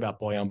another story about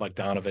Bojan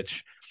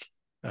Bogdanovic.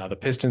 The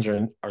Pistons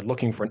are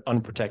looking for an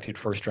unprotected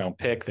first-round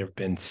pick. There have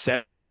been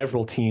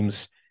several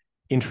teams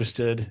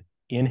interested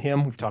in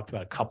him. We've talked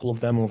about a couple of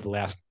them over the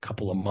last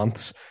couple of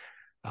months.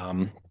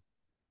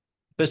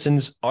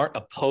 Pistons aren't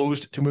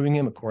opposed to moving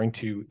him, according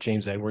to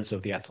James Edwards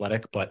of The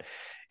Athletic, but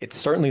it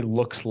certainly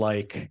looks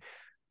like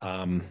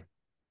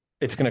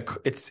it's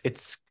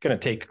gonna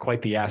take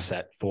quite the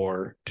asset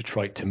for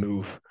Detroit to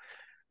move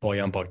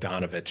Bojan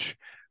Bogdanovic.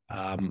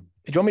 Do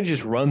you want me to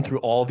just run through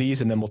all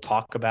these and then we'll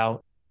talk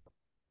about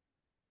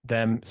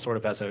them sort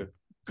of as a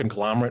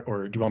conglomerate,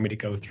 or do you want me to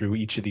go through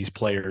each of these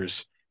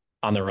players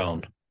on their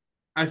own?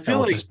 I feel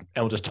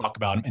we'll just talk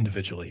about them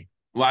individually.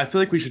 Well, I feel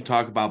like we should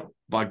talk about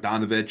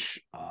Bogdanovic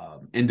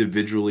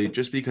individually,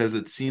 just because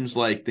it seems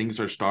like things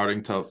are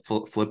starting to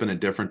flip in a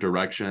different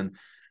direction.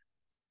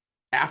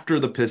 After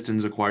the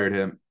Pistons acquired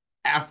him,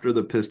 after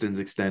the Pistons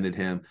extended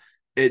him,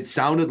 it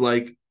sounded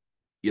like,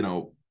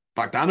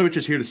 Bogdanovic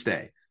is here to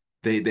stay.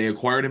 They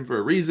acquired him for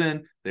a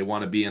reason. They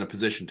want to be in a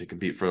position to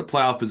compete for a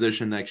playoff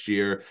position next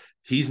year.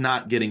 He's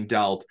not getting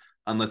dealt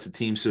unless the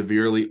team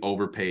severely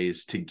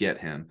overpays to get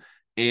him.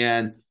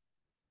 And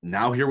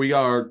now here we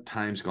are,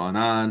 time's gone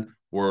on.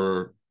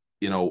 We're,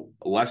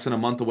 less than a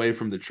month away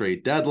from the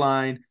trade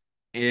deadline.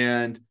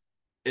 And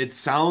it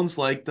sounds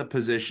like the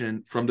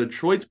position from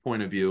Detroit's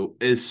point of view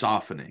is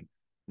softening.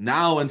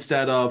 Now,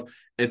 instead of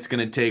it's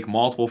going to take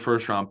multiple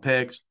first-round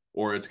picks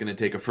or it's going to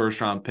take a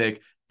first-round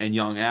pick and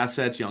young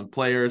assets, young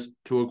players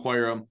to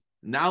acquire them,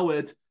 now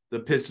it's the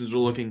Pistons are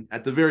looking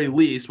at the very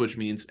least, which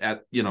means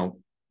at,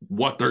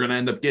 what they're going to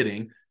end up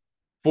getting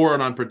for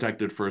an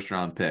unprotected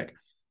first-round pick.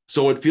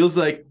 So it feels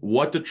like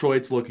what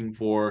Detroit's looking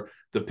for,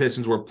 the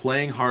Pistons were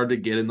playing hard to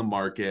get in the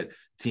market.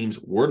 Teams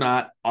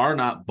are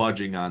not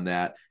budging on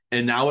that.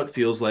 And now it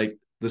feels like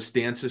the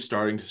stance is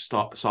starting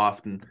to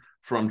soften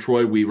from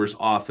Troy Weaver's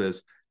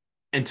office.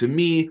 And to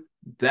me,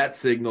 that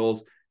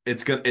signals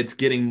it's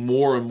getting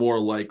more and more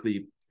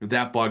likely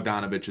that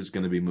Bogdanovic is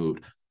going to be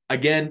moved.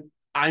 Again,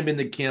 I'm in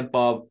the camp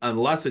of,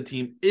 unless a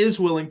team is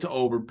willing to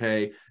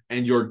overpay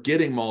and you're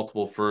getting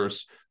multiple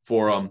firsts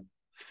for them,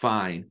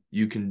 fine.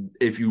 You can,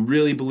 if you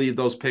really believe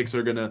those picks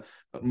are going to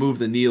move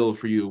the needle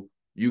for you,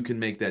 you can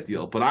make that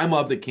deal. But I'm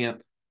of the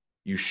camp,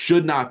 you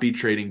should not be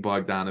trading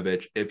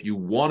Bogdanovic if you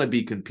want to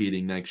be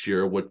competing next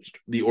year, which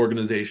the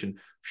organization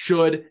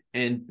should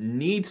and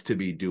needs to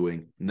be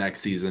doing next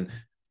season.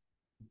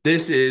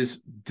 This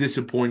is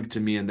disappointing to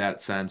me in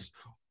that sense,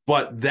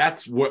 but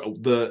that's what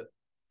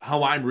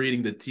how I'm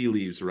reading the tea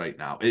leaves right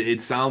now.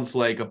 It sounds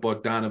like a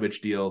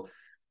Bogdanovic deal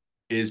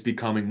is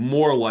becoming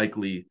more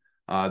likely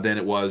than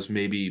it was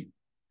maybe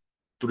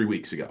 3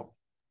 weeks ago.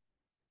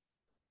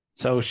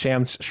 So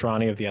Shams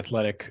Charania of The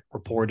Athletic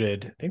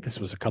reported, I think this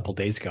was a couple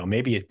days ago,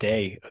 maybe a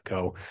day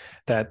ago,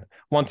 that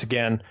once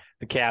again,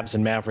 the Cavs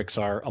and Mavericks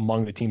are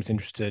among the teams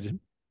interested.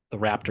 The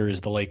Raptors,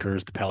 the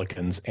Lakers, the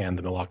Pelicans, and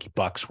the Milwaukee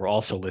Bucks were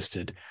also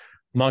listed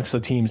amongst the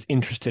teams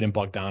interested in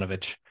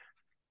Bogdanovic.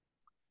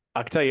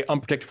 I can tell you,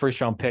 unprotected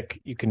first-round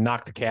pick, you can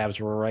knock the Cavs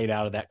right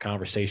out of that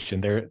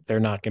conversation. They're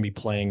not going to be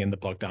playing in the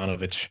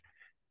Bogdanovic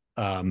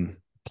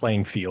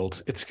playing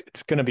field.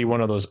 It's going to be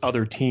one of those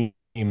other teams.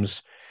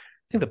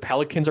 I think the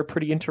Pelicans are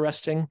pretty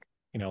interesting.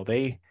 You know,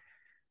 they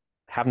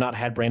have not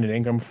had Brandon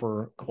Ingram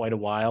for quite a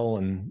while,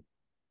 and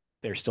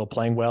they're still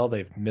playing well.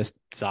 They've missed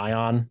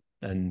Zion,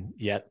 and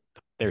yet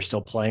they're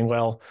still playing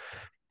well.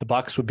 The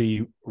Bucks would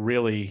be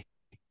really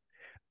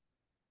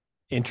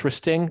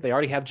interesting. They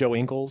already have Joe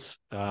Ingles.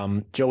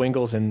 Joe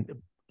Ingles and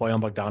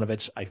Bojan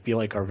Bogdanovic, I feel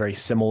like, are very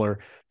similar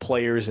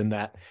players in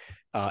that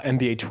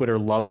NBA Twitter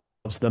loves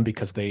them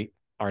because they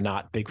are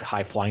not big,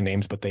 high-flying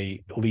names, but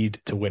they lead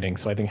to winning.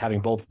 So I think having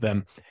both of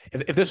them,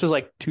 if this was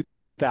like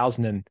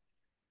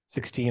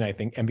 2016, I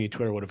think NBA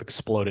Twitter would have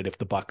exploded if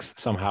the Bucks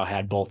somehow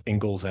had both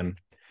Ingles and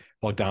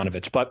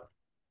Bogdanovic. But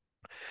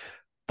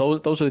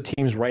those are the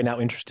teams right now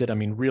interested. I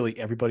mean, really,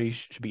 everybody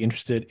should be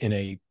interested in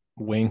a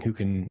wing who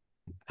can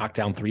knock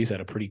down threes at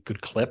a pretty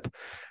good clip.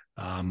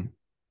 Out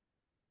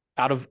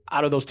of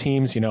those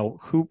teams, you know,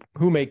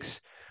 who makes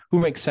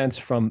sense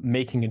from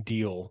making a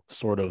deal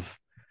sort of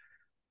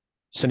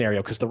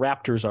scenario, because the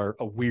Raptors are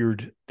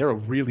they're a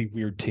really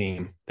weird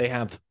team. They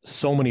have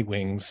so many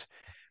wings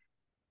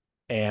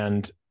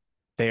and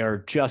they are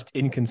just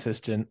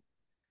inconsistent.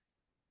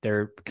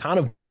 They're kind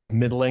of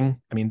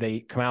middling. I mean, they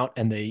come out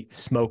and they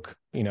smoke,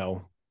 you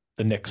know,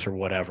 the Knicks or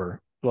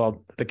whatever.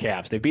 Well, the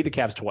Cavs. They beat the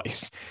Cavs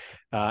twice.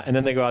 And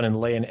then they go out and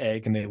lay an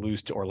egg and they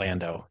lose to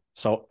Orlando.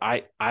 So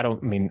the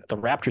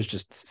Raptors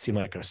just seem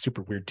like a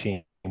super weird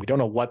team. We don't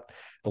know what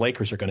the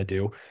Lakers are going to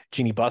do.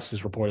 Jeannie Buss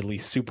is reportedly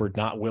super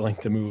not willing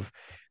to move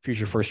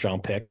future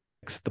first-round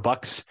picks. The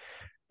Bucks,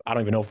 I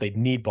don't even know if they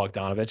need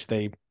Bogdanovic.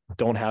 They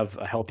don't have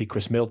a healthy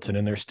Chris Middleton,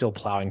 and they're still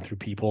plowing through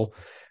people.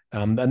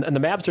 And the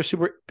Mavs are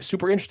super,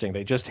 super interesting.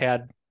 They just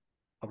had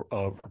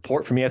a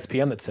report from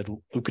ESPN that said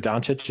Luka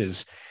Doncic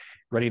is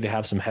ready to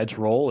have some heads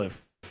roll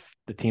if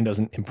the team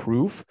doesn't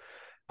improve.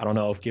 I don't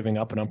know if giving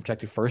up an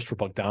unprotected first for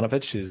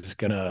Bogdanovic is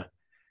going to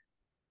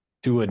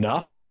do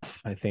enough.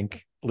 I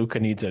think Luka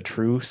needs a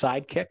true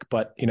sidekick,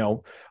 but, you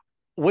know,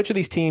 which of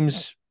these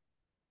teams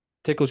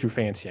tickles your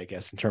fancy, I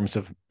guess, in terms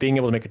of being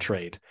able to make a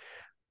trade?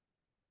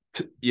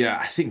 Yeah,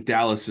 I think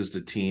Dallas is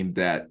the team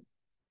that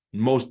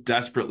most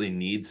desperately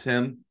needs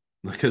him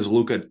because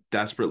Luka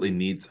desperately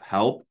needs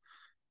help.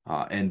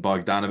 And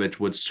Bogdanovic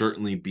would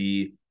certainly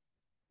be,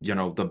 you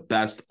know, the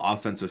best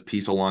offensive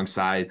piece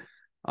alongside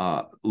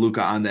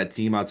Luka on that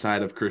team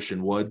outside of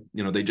Christian Wood.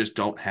 You know, they just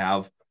don't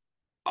have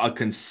a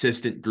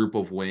consistent group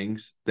of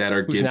wings that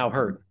are getting now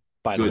hurt,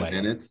 by the way.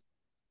 Minutes.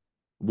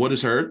 Wood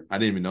is hurt? I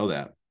didn't even know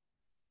that.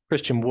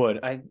 Christian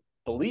Wood, I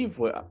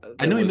believe.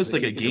 I know he missed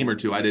like a game or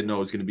two. I didn't know it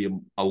was going to be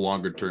a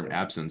longer-term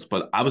absence,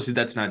 but obviously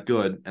that's not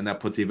good, and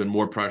that puts even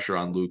more pressure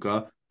on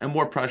Luka and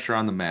more pressure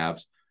on the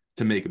Mavs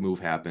to make a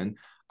move happen.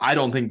 I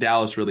don't think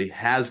Dallas really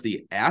has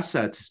the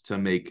assets to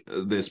make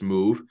this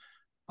move,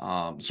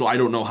 so I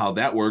don't know how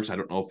that works. I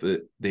don't know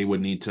if they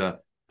would need to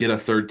get a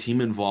third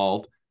team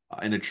involved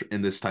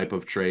in this type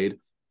of trade.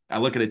 I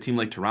look at a team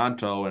like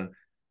Toronto, and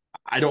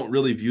I don't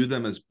really view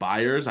them as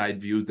buyers. I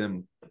view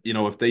them, you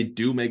know, if they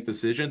do make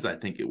decisions, I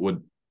think it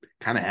would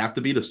kind of have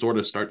to be to sort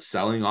of start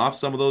selling off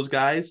some of those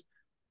guys,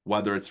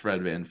 whether it's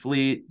Fred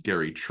VanVleet,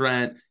 Gary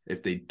Trent,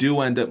 if they do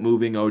end up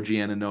moving OG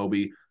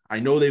Anunoby. I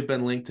know they've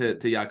been linked to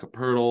Jakob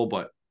Poeltl,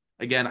 but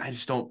again, I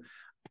just don't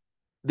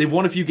 – they've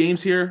won a few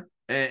games here,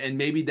 and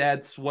maybe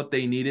that's what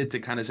they needed to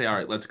kind of say, all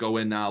right, let's go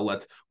in now.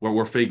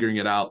 We're figuring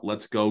it out.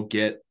 Let's go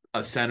get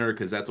a center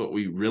because that's what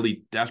we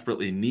really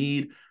desperately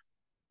need.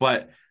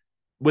 But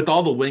with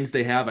all the wings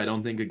they have, I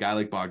don't think a guy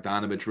like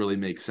Bogdanovic really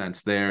makes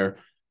sense there.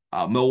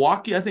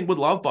 Milwaukee, I think, would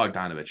love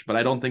Bogdanovic, but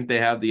I don't think they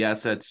have the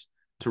assets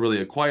to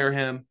really acquire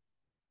him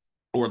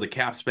or the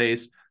cap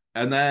space.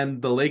 And then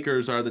the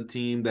Lakers are the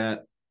team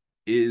that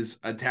is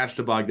attached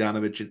to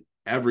Bogdanovic in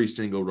every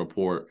single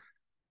report,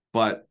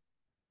 but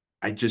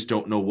I just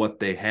don't know what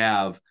they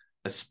have,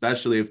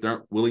 especially if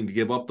they're willing to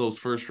give up those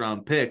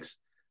first-round picks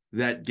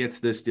that gets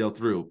this deal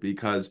through,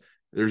 because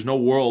there's no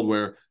world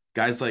where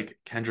guys like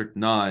Kendrick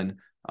Nunn,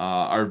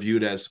 are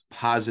viewed as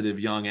positive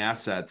young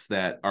assets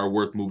that are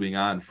worth moving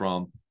on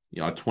from,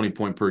 a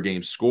 20-point per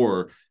game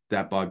scorer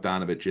that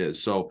Bogdanovic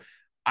is. So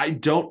I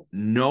don't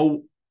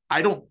know.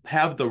 I don't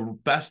have the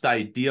best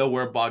idea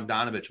where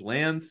Bogdanovic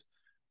lands.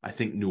 I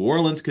think New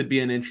Orleans could be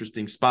an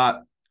interesting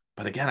spot.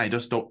 But again, I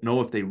just don't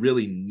know if they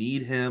really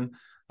need him.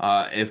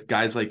 If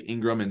guys like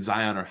Ingram and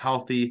Zion are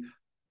healthy,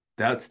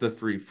 that's the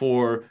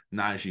 3-4.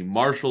 Najee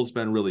Marshall's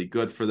been really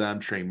good for them.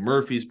 Trey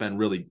Murphy's been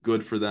really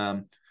good for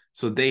them.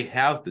 So they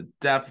have the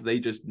depth. They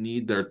just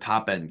need their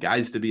top-end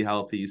guys to be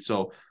healthy.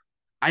 So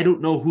I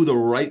don't know who the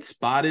right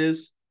spot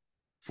is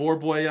for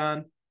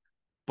Bojan,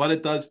 but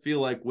it does feel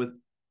like with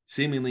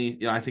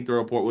seemingly, I think the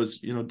report was,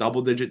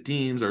 double-digit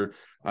teams or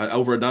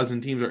over a dozen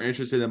teams are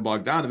interested in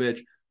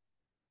Bogdanovic.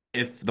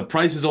 If the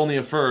price is only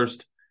a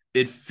first,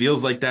 it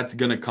feels like that's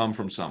going to come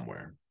from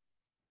somewhere.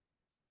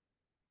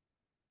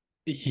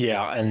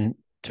 Yeah, and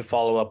to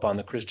follow up on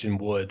the Christian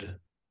Wood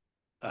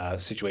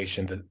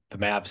situation, the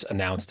Mavs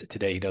announced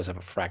today he does have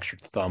a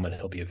fractured thumb and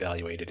he'll be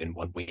evaluated in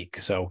 1 week.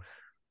 So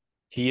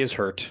he is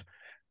hurt,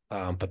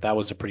 but that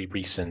was a pretty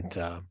recent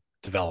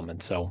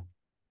development. So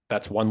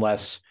that's one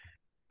less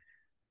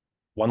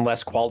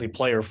quality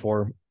player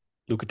for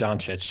Luka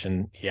Doncic.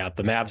 And yeah,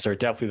 the Mavs are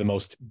definitely the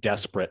most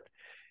desperate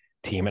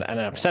team. And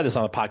I've said this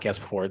on the podcast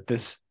before,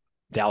 this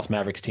Dallas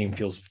Mavericks team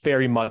feels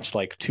very much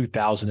like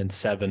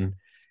 2007,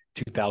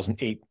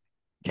 2008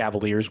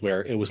 Cavaliers,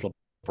 where it was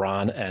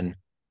LeBron and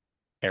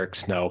Eric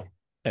Snow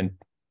and,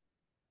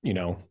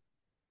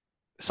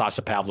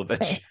 Sasha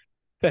Pavlovich,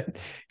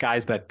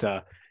 guys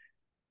that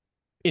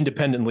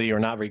independently are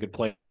not very good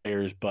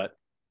players, but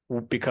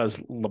because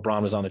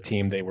LeBron was on the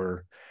team, they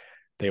were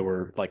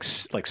like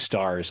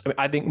stars.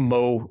 I think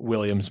Mo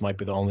Williams might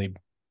be the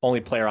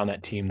only player on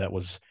that team that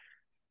was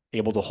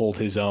able to hold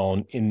his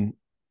own in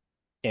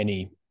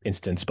any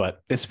instance.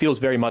 But this feels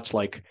very much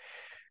like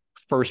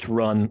first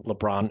run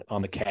LeBron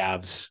on the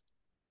Cavs,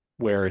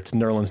 where it's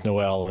Nerlens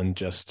Noel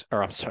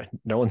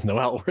Nerlens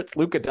Noel, where it's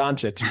Luka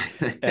Doncic.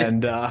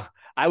 And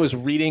I was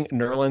reading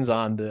Nerlens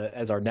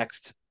as our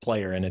next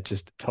player, and it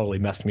just totally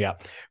messed me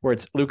up, where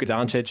it's Luka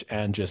Doncic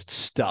and just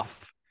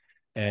stuff.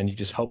 And you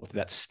just hope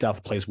that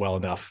stuff plays well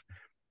enough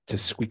to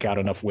squeak out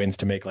enough wins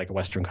to make like a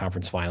Western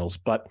Conference Finals.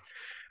 But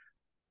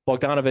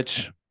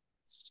Bogdanovic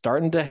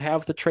starting to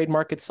have the trade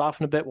market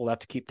soften a bit. We'll have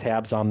to keep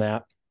tabs on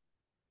that.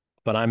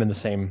 But I'm in the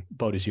same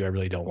boat as you. I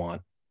really don't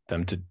want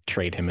them to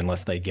trade him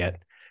unless they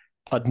get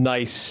a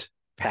nice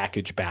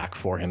package back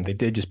for him. They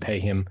did just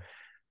pay him.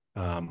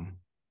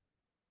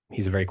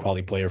 He's a very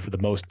quality player for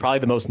probably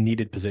the most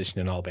needed position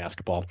in all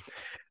basketball.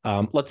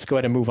 Let's go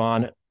ahead and move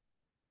on.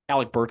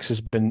 Alec Burks has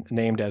been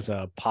named as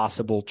a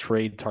possible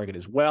trade target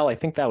as well. I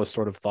think that was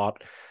sort of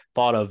thought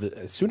of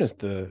as soon as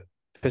the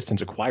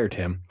Pistons acquired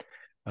him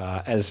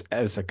as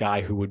a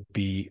guy who would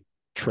be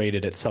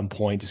traded at some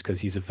point just because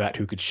he's a vet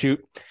who could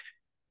shoot.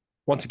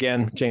 Once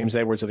again, James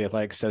Edwards of The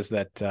Athletic says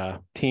that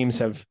the Pistons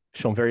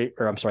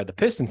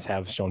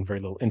have shown very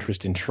little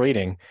interest in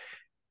trading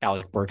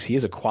Alec Burks. He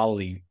is a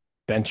quality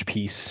bench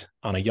piece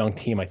on a young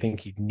team. I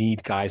think you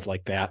need guys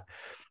like that.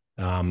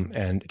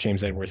 And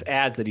James Edwards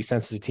adds that he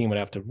senses the team would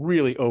have to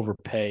really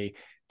overpay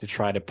to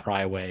try to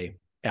pry away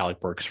Alec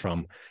Burks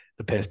from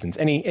the Pistons.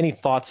 Any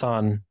thoughts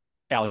on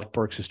Alec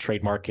Burks'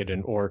 trade market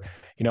or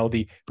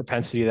the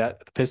propensity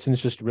that the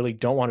Pistons just really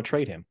don't want to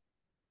trade him?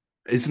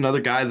 It's another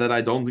guy that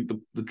I don't think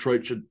the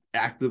Detroit should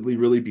actively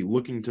really be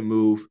looking to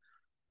move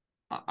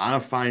on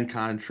a fine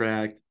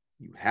contract.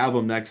 You have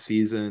him next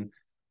season.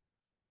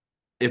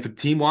 If a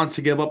team wants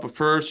to give up a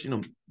first,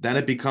 then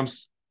it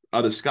becomes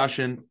a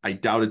discussion. I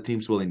doubt a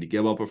team's willing to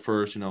give up a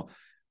first.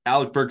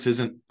 Alec Burks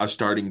isn't a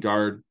starting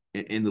guard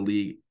in the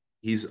league.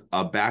 He's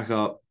a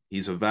backup.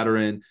 He's a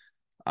veteran.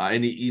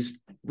 And he's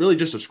really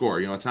just a scorer.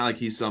 It's not like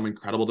he's some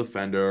incredible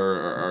defender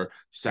or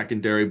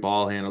secondary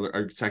ball handler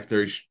or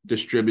secondary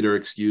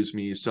distributor,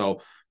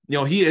 So,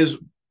 he is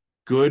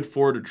good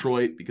for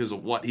Detroit because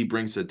of what he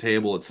brings to the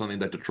table. It's something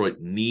that Detroit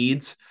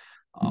needs.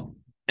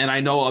 And I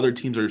know other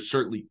teams are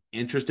certainly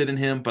interested in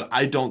him, but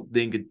I don't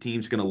think a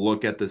team's going to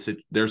look at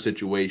their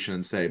situation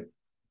and say,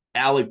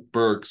 Alec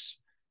Burks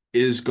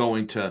is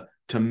going to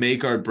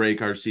make or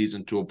break our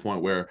season to a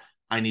point where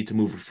I need to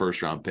move a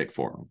first-round pick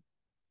for him.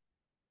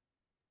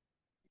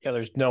 Yeah,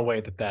 there's no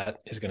way that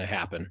is going to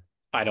happen.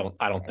 I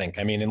don't think.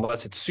 I mean,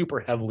 unless it's super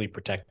heavily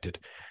protected.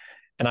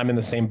 And I'm in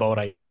the same boat.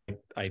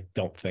 I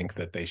don't think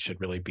that they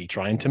should really be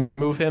trying to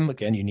move him.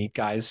 Again, you need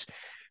guys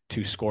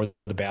to score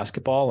the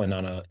basketball, and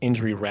on an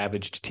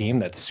injury-ravaged team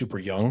that's super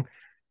young,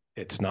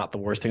 it's not the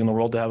worst thing in the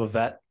world to have a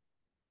vet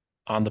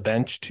on the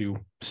bench to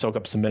soak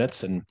up some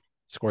minutes and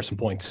score some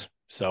points.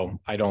 So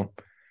I don't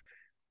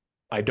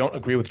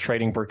agree with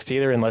trading Burks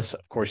either, unless,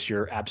 of course,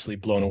 you're absolutely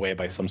blown away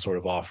by some sort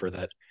of offer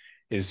that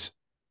is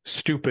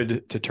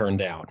stupid to turn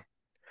down.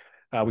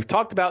 We've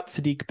talked about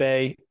Saddiq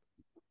Bey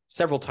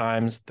several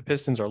times. The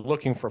Pistons are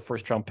looking for a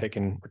first-round pick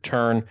in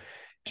return.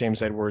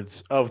 James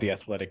Edwards of The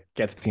Athletic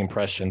gets the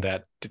impression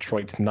that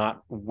Detroit's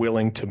not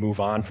willing to move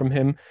on from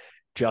him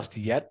just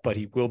yet, but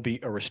he will be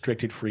a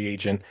restricted free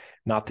agent,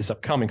 not this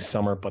upcoming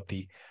summer, but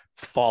the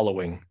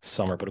following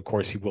summer, but of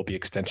course he will be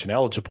extension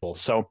eligible.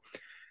 So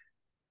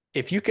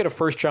if you get a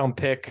first round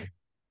pick,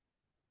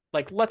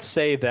 like let's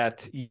say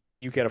that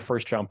you get a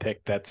first round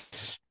pick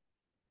that's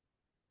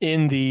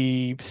in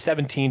the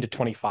 17 to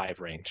 25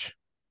 range.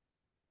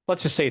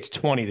 Let's just say it's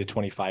 20 to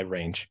 25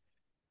 range.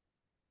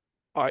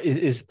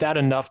 Is that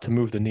enough to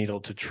move the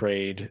needle to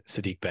trade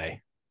Saddiq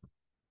Bey?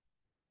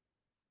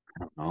 I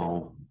don't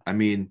know. I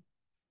mean,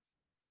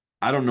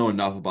 I don't know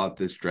enough about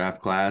this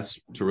draft class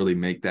to really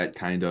make that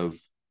kind of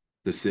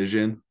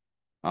decision.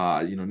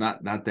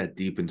 Not that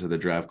deep into the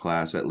draft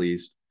class, at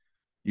least.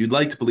 You'd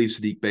like to believe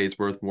Saddiq Bey is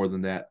worth more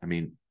than that. I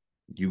mean,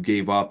 you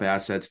gave up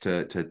assets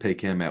to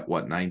pick him at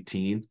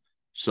 19.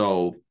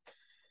 So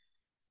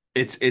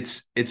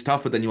it's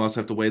tough, but then you also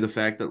have to weigh the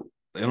fact that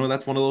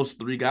that's one of those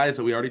three guys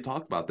that we already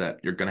talked about, that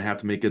you're going to have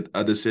to make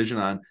a decision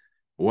on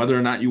whether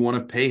or not you want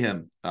to pay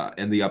him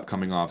in the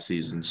upcoming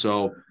offseason.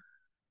 So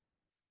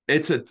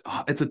it's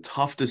a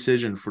tough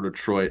decision for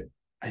Detroit.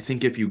 I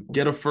think if you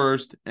get a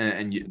first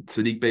and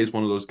Saddiq Bey is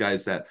one of those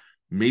guys that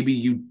maybe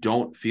you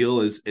don't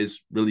feel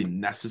is really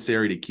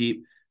necessary to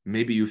keep.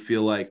 Maybe you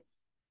feel like,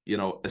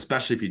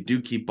 especially if you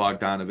do keep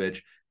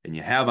Bogdanovic and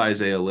you have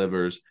Isaiah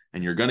Livers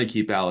and you're going to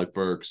keep Alec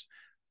Burks,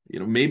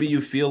 maybe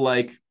you feel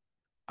like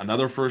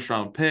another first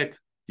round pick,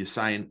 you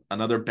sign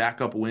another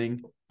backup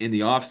wing in the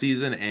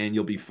offseason and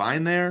you'll be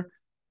fine there.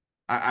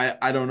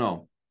 I don't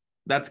know.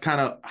 That's kind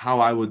of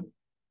how I would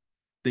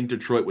think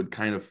Detroit would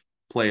kind of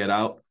play it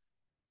out.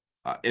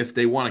 If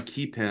they want to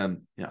keep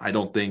him, I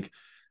don't think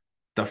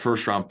the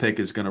first round pick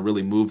is going to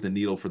really move the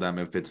needle for them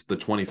if it's the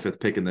 25th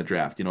pick in the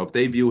draft. If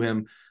they view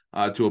him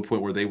to a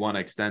point where they want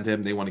to extend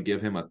him, they want to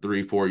give him a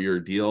 3-4 year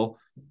deal,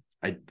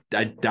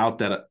 I doubt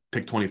that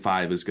pick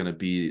 25 is going to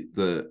be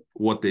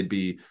what they'd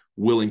be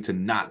willing to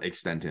not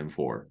extend him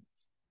for.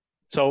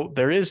 So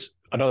there is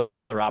another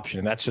option,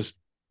 and that's just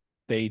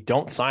they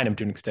don't sign him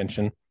to an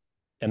extension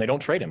and they don't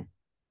trade him.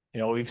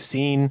 We've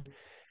seen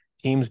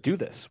teams do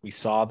this. We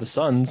saw the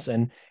Suns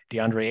and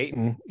DeAndre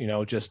Ayton,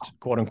 just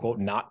quote unquote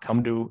not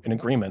come to an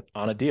agreement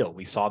on a deal.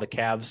 We saw the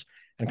Cavs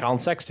and Colin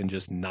Sexton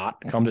just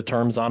not come to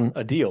terms on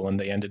a deal, and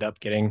they ended up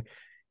getting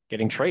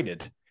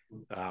traded.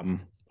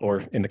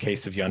 Or in the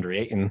case of DeAndre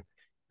Ayton,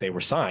 they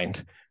were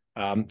signed.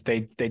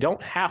 They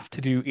don't have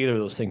to do either of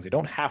those things. They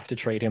don't have to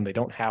trade him. They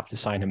don't have to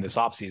sign him this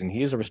offseason.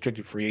 He is a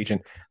restricted free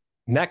agent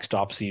next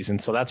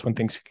offseason, so that's when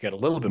things could get a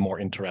little bit more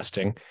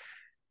interesting.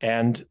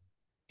 And,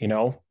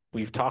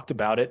 we've talked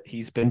about it.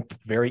 He's been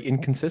very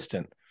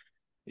inconsistent.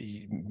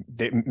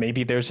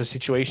 Maybe there's a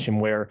situation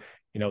where,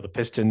 the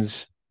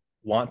Pistons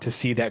want to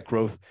see that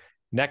growth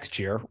next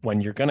year when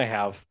you're going to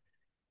have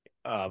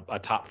a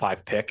top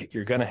 5 pick.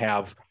 You're going to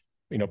have,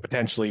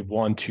 potentially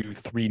 1, 2,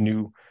 3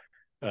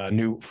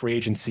 new free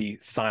agency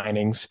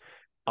signings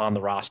on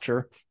the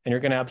roster, and you're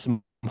going to have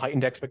some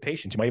heightened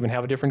expectations. You might even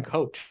have a different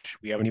coach.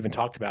 We haven't even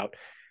talked about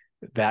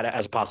that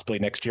as a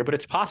possibility next year, but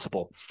it's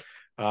possible.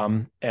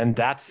 And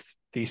that's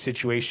the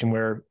situation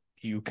where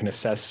you can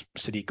assess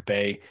Saddiq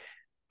Bey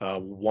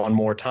one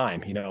more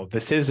time.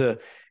 This is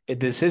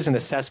an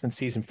assessment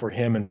season for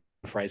him and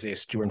for Isaiah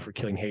Stewart and for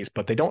Killian Hayes,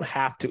 but they don't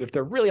have to. If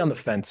they're really on the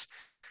fence,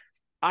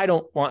 I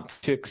don't want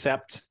to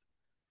accept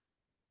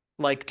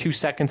like 2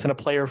 seconds in a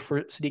player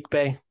for Saddiq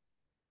Bey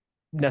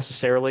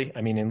necessarily.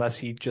 I mean, unless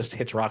he just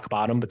hits rock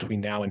bottom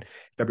between now and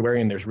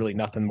February and there's really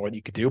nothing more that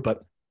you could do, but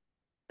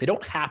they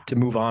don't have to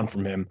move on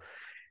from him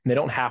and they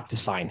don't have to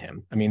sign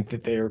him. I mean,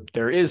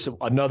 there is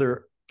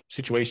another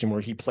situation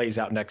where he plays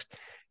out next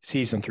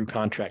season through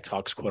contract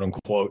talks, quote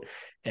unquote.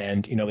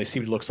 And, they see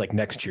what it looks like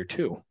next year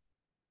too.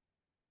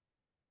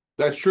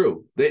 That's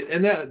true. They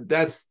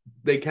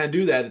can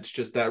do that. It's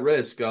just that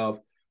risk of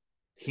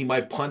he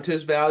might punt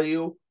his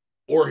value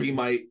or he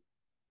might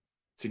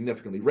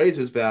significantly raise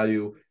his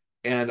value.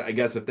 And I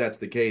guess if that's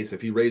the case,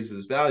 if he raises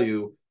his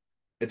value,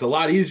 it's a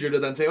lot easier to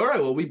then say, all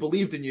right, well, we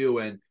believed in you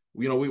and,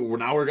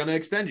 we're going to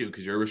extend you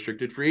because you're a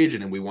restricted free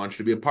agent and we want you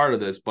to be a part of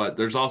this. But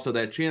there's also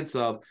that chance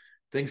of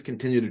things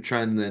continue to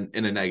trend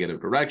in a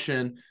negative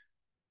direction.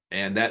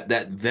 And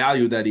that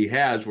value that he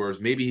has,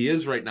 whereas maybe he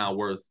is right now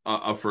worth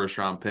a first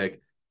round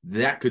pick,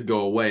 that could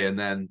go away. And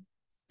then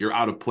you're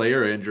out a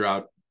player and you're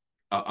out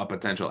a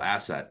potential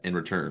asset in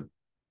return.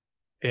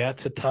 Yeah,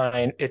 it's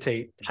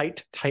a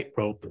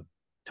tightrope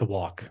to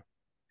walk.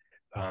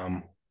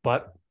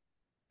 But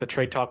the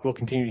trade talk will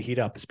continue to heat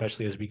up,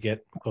 especially as we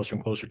get closer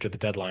and closer to the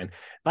deadline.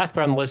 Last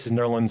part on the list is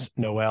Nerlens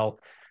Noel.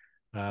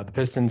 The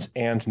Pistons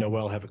and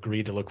Noel have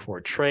agreed to look for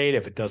a trade.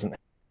 If it doesn't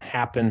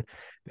happen,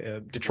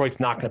 Detroit's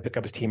not going to pick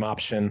up his team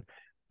option.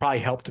 Probably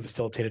help to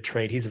facilitate a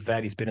trade. He's a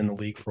vet. He's been in the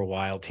league for a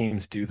while.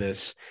 Teams do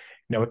this.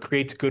 It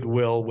creates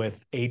goodwill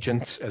with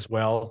agents as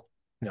well.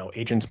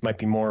 Agents might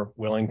be more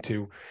willing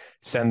to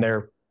send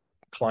their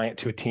client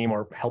to a team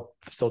or help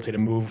facilitate a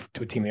move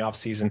to a team in the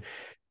offseason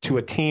to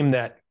a team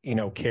that,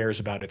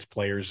 cares about its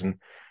players. And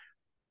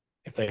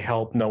if they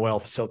help Noel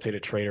facilitate a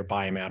trade or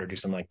buy him out or do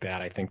something like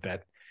that, I think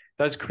that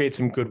does create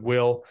some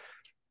goodwill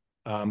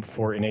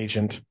for an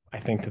agent. I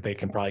think that they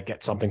can probably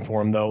get something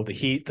for him, though. The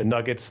Heat, the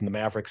Nuggets, and the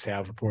Mavericks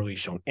have reportedly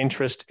shown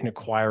interest in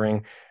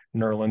acquiring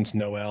Nerlens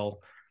Noel.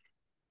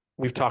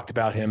 We've talked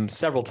about him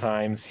several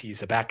times.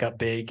 He's a backup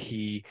big.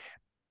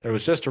 There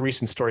was just a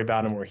recent story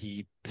about him where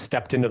he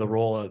stepped into the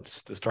role of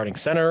the starting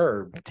center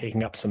or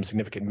taking up some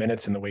significant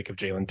minutes in the wake of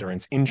Jalen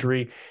Duren's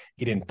injury.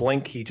 He didn't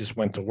blink. He just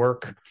went to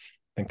work. I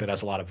think that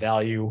has a lot of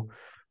value.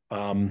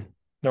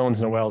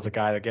 Nerlens Noel is a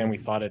guy, again, we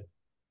thought it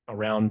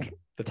around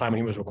the time when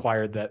he was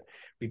required that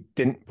we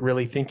didn't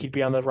really think he'd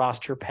be on the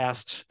roster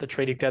past the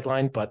trading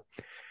deadline,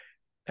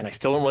 and I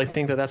still don't really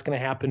think that that's going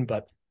to happen,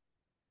 but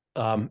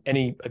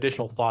any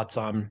additional thoughts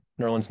on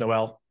Nerlens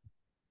Noel?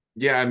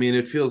 Yeah, I mean,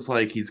 it feels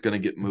like he's going to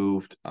get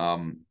moved.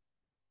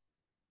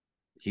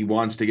 He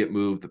wants to get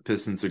moved. The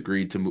Pistons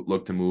agreed to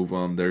look to move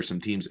him. There's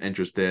some teams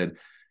interested.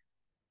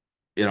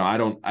 I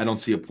don't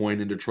see a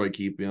point in Detroit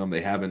keeping him.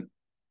 They haven't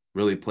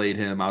really played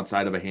him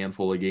outside of a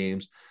handful of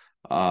games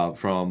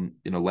from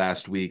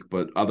last week.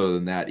 But other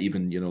than that,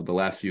 even the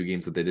last few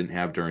games that they didn't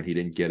have Duren, he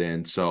didn't get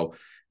in. So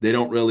they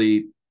don't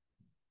really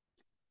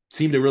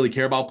seem to really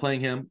care about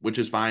playing him, which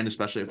is fine,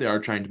 especially if they are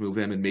trying to move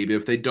him. And maybe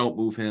if they don't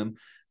move him,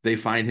 they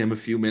find him a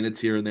few minutes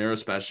here and there,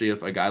 especially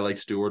if a guy like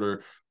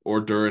Stewart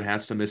or Duren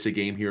has to miss a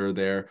game here or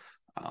there.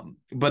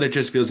 But it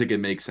just feels like it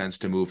makes sense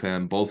to move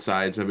him. Both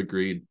sides have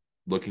agreed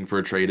looking for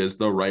a trade is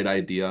the right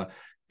idea.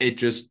 It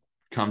just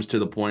comes to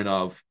the point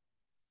of,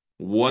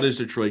 what is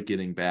Detroit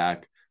getting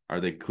back?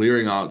 Are they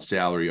clearing out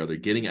salary? Are they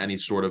getting any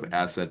sort of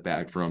asset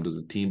back from him? Does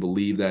the team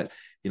believe that,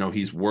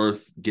 he's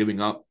worth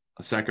giving up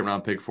a second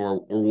round pick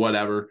for or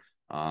whatever?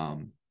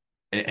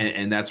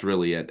 And that's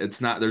really it.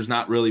 There's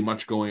not really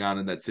much going on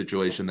in that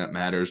situation that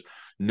matters.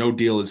 No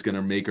deal is going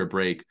to make or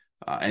break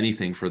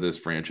anything for this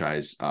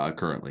franchise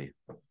currently.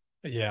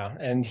 Yeah.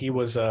 And he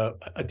was a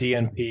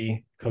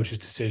DNP, coach's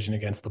decision,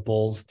 against the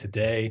Bulls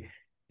today.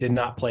 Did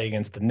not play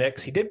against the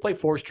Knicks. He did play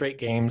 4 straight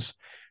games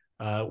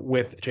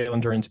with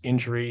Jalen Duren's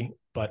injury,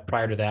 but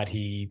prior to that,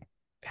 he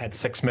had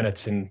 6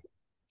 minutes in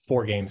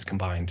 4 games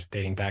combined,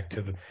 dating back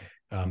to the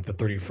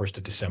 31st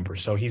of December.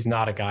 So he's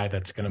not a guy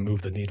that's going to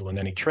move the needle in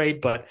any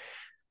trade. But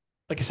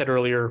like I said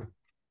earlier,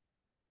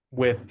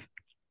 with,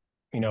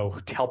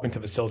 helping to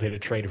facilitate a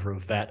trade for a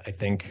vet, I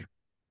think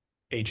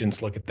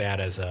agents look at that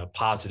as a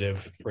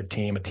positive for a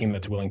team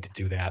that's willing to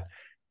do that.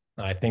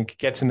 I think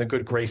gets in the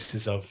good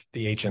graces of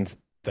the agents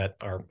that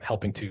are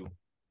helping to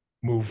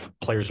move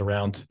players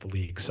around the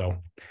league. So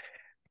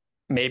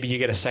maybe you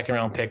get a second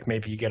round pick,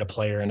 maybe you get a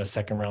player and a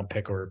second round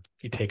pick, or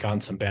you take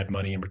on some bad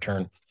money in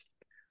return.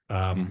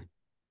 I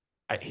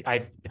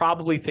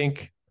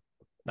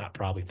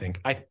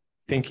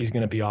think he's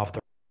going to be off the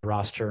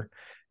roster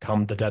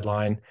come the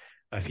deadline.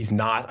 If he's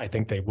not, I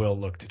think they will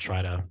look to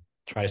try to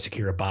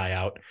secure a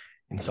buyout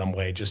in some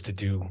way, just to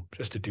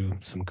do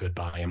some good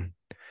by him.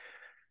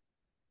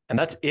 And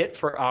that's it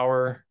for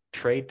our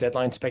trade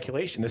deadline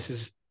speculation. This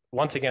is,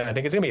 once again, I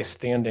think it's going to be a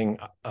standing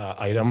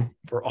item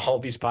for all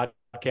of these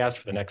podcasts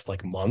for the next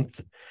month.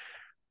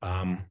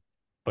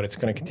 But it's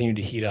going to continue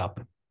to heat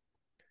up.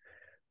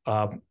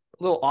 A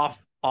little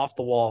off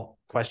the wall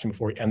question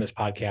before we end this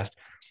podcast.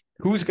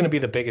 Who's going to be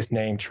the biggest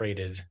name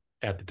traded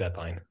at the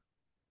deadline?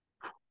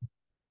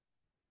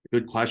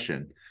 Good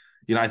question.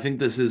 I think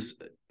this is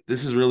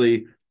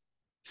really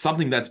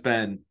something that's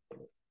been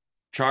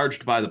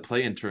charged by the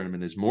play-in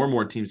tournament, is more and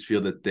more teams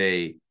feel that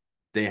they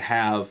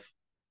have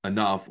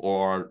enough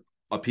or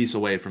a piece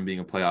away from being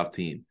a playoff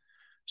team.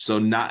 So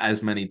not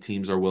as many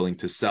teams are willing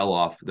to sell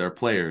off their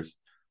players.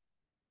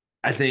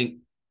 I think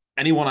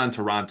anyone on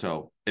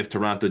Toronto, if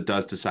Toronto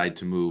does decide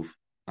to move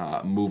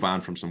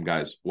on from some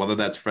guys, whether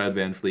that's Fred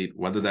VanVleet,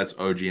 whether that's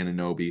OG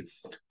Anunoby,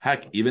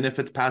 heck, even if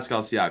it's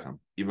Pascal Siakam,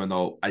 even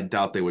though I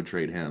doubt they would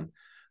trade him.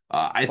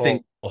 I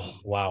think. Oh,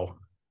 wow.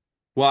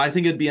 Well, I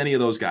think it'd be any of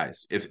those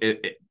guys.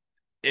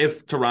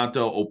 If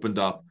Toronto opened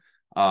up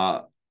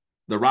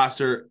the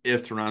roster,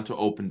 if Toronto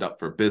opened up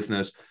for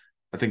business,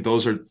 I think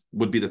those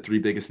would be the 3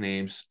 biggest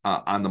names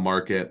on the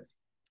market.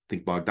 I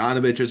think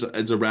Bogdanovic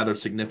is a rather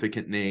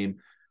significant name.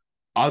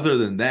 Other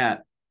than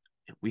that,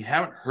 we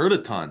haven't heard a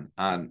ton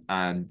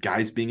on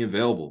guys being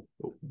available.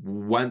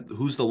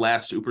 Who's the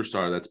last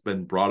superstar that's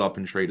been brought up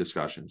in trade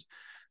discussions?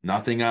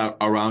 Nothing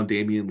around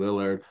Damian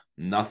Lillard,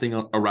 nothing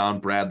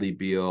around Bradley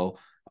Beal.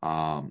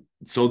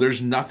 So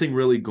there's nothing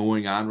really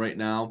going on right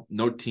now.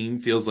 No team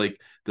feels like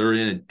they're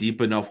in a deep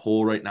enough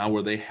hole right now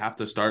where they have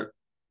to start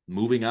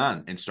moving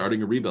on and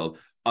starting a rebuild,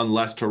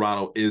 unless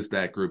Toronto is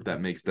that group that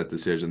makes that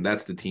decision.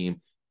 That's the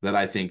team that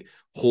I think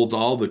holds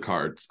all the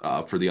cards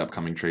for the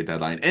upcoming trade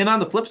deadline. And on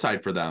the flip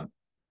side for them,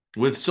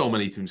 with so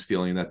many teams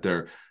feeling that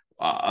they're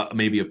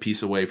maybe a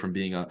piece away from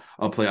being a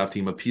playoff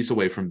team, a piece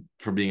away from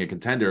being a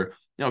contender.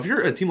 If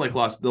you're a team like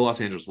the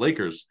Los Angeles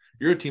Lakers,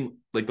 you're a team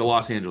like the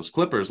Los Angeles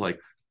Clippers,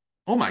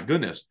 oh my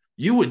goodness,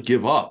 you would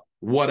give up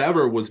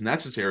whatever was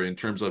necessary in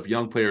terms of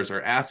young players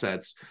or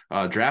assets,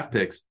 draft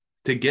picks,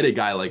 to get a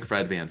guy like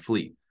Fred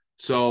VanVleet.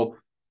 So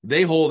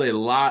they hold a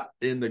lot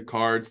in the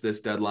cards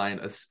this deadline,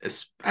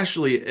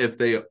 especially if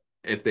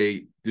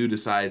they do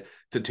decide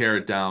to tear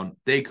it down.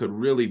 They could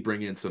really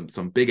bring in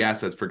some big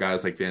assets for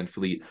guys like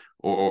VanVleet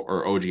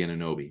or OG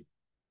Anunoby.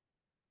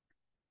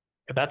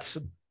 That's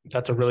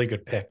a really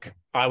good pick.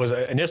 I was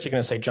initially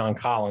going to say John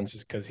Collins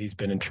just because he's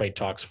been in trade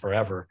talks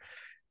forever.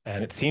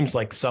 And it seems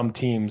like some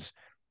teams,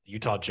 the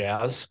Utah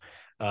Jazz,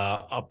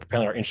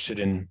 apparently are interested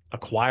in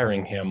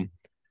acquiring him.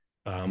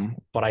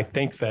 But I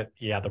think that,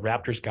 the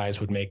Raptors guys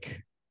would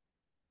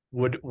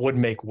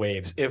make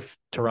waves if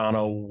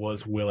Toronto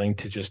was willing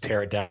to just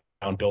tear it down,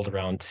 build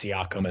around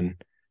Siakam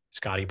and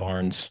Scotty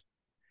Barnes.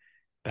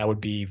 That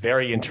would be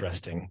very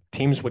interesting.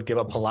 Teams would give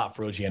up a lot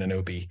for OG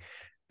Anunoby.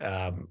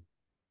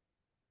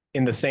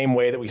 In the same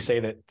way that we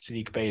say that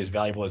Saddiq Bey is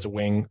valuable as a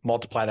wing,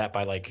 multiply that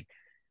by like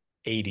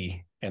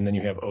 80, and then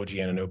you have OG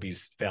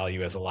Anunoby's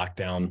value as a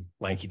lockdown,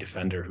 lanky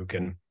defender who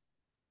can,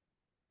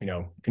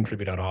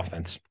 contribute on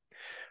offense.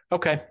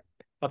 Okay.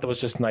 Thought that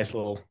was just a nice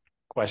little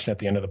question at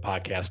the end of the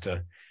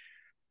podcast.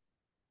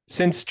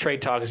 Since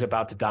trade talk is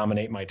about to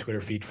dominate my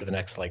Twitter feed for the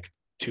next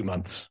 2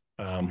 months,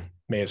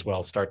 may as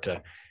well start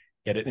to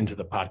get it into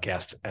the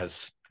podcast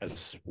as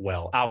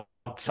well,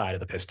 outside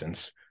of the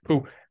Pistons,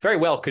 who very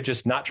well could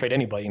just not trade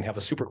anybody and have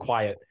a super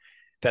quiet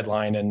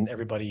deadline and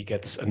everybody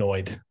gets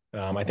annoyed.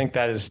 I think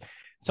that is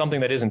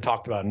something that isn't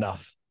talked about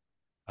enough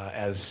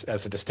as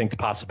a distinct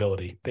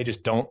possibility. They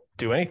just don't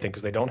do anything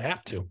because they don't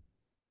have to.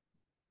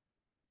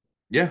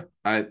 Yeah,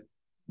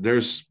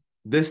 there's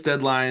this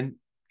deadline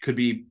could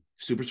be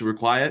super, super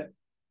quiet.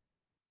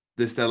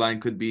 This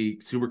deadline could be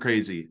super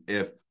crazy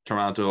if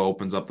Toronto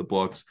opens up the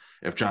books,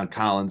 if John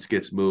Collins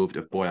gets moved,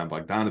 if Bojan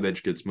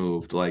Bogdanovic gets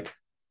moved.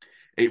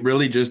 It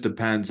really just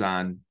depends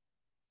on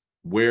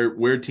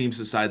where teams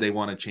decide they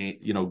want to change,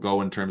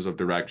 go in terms of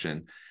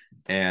direction.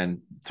 And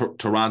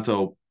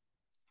Toronto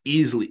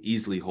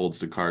easily holds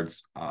the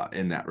cards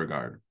in that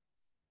regard.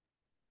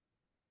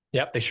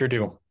 Yep, they sure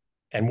do.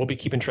 And we'll be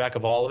keeping track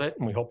of all of it.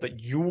 And we hope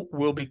that you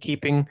will be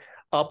keeping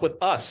up with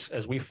us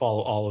as we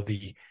follow all of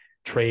the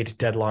trade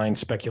deadline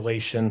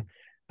speculation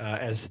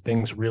as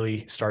things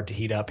really start to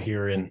heat up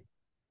here in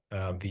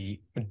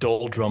the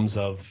doldrums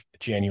of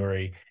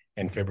January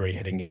and February,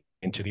 heading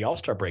into the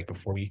All-Star break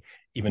before we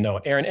even know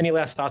it. Aaron, any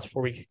last thoughts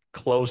before we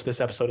close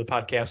this episode of the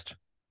podcast?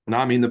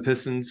 No, the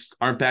Pistons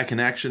aren't back in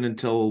action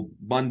until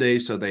Monday,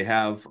 so they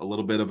have a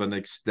little bit of an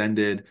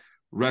extended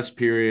rest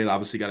period.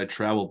 Obviously got to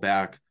travel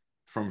back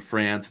from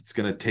France. It's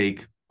going to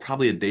take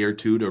probably a day or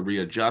two to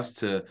readjust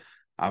to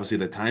obviously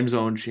the time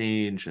zone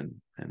change and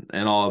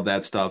all of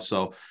that stuff.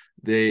 So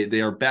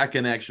they are back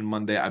in action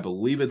Monday. I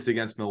believe it's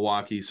against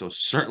Milwaukee, so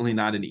certainly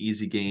not an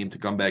easy game to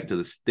come back to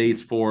the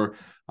States for.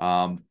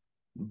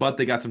 But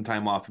they got some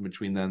time off in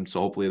between them,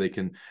 so hopefully they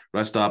can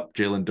rest up.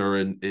 Jalen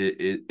Duren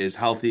is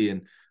healthy,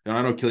 and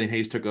I know Killian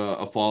Hayes took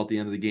a fall at the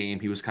end of the game.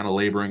 He was kind of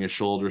laboring his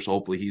shoulder, so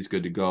hopefully he's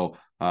good to go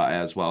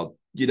as well.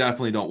 You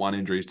definitely don't want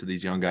injuries to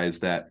these young guys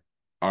that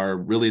are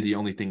really the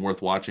only thing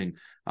worth watching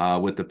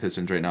with the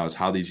Pistons right now is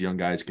how these young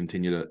guys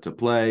continue to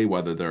play,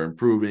 whether they're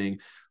improving,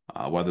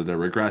 whether they're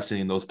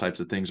regressing. Those types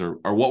of things are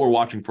what we're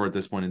watching for at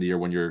this point in the year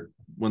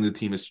when the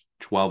team is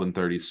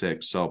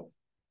 12-36. So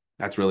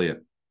that's really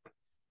it.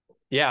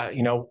 Yeah,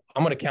 I'm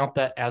going to count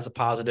that as a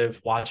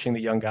positive. Watching the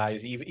young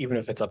guys, even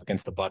if it's up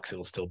against the Bucks,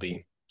 it'll still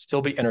be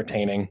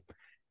entertaining.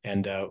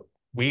 And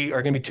we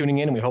are going to be tuning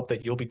in, and we hope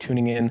that you'll be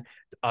tuning in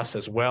to us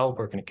as well.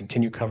 We're going to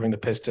continue covering the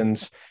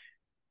Pistons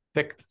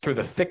through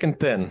the thick and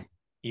thin,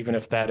 even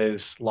if that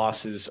is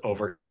losses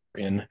over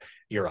in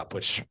Europe,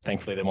 which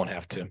thankfully they won't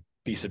have to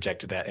be subject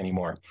to that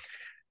anymore.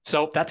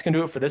 So that's going to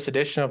do it for this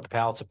edition of the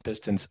Palace of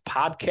Pistons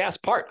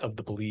podcast, part of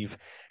the Believe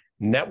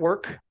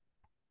Network.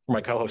 For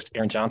my co-host,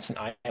 Aaron Johnson,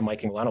 I am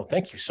Mike Anguilano.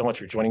 Thank you so much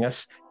for joining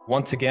us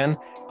once again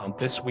on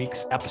this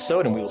week's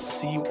episode, and we will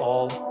see you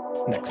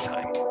all next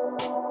time.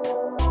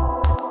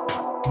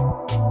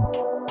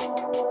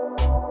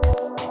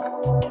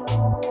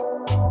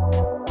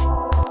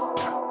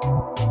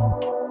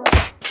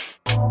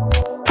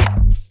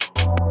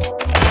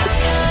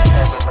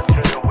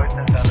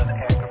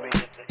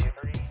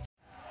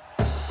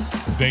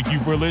 Thank you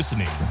for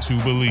listening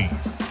to Believe.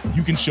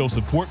 You can show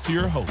support to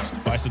your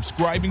host by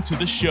subscribing to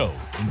the show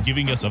and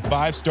giving us a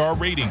 5-star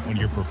rating on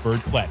your preferred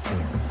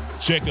platform.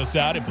 Check us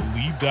out at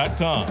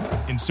Believe.com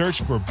and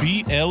search for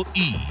BLEAV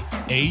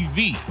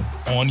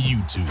on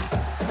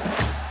YouTube.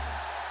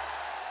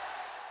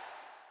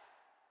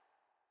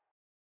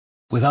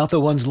 Without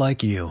the ones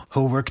like you,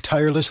 who work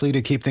tirelessly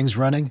to keep things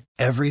running,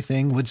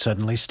 everything would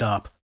suddenly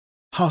stop.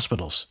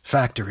 Hospitals,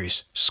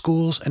 factories,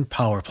 schools, and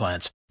power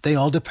plants, they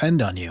all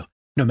depend on you.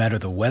 No matter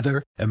the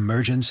weather,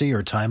 emergency,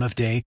 or time of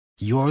day,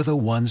 you're the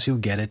ones who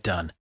get it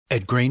done.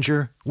 At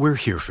Grainger, we're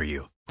here for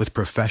you with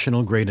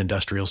professional-grade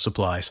industrial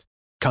supplies.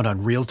 Count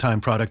on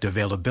real-time product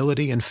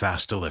availability and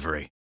fast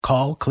delivery.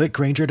 Call, click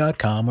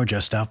Grainger.com, or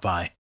just stop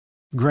by.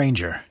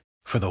 Grainger,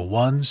 for the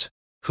ones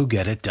who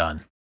get it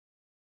done.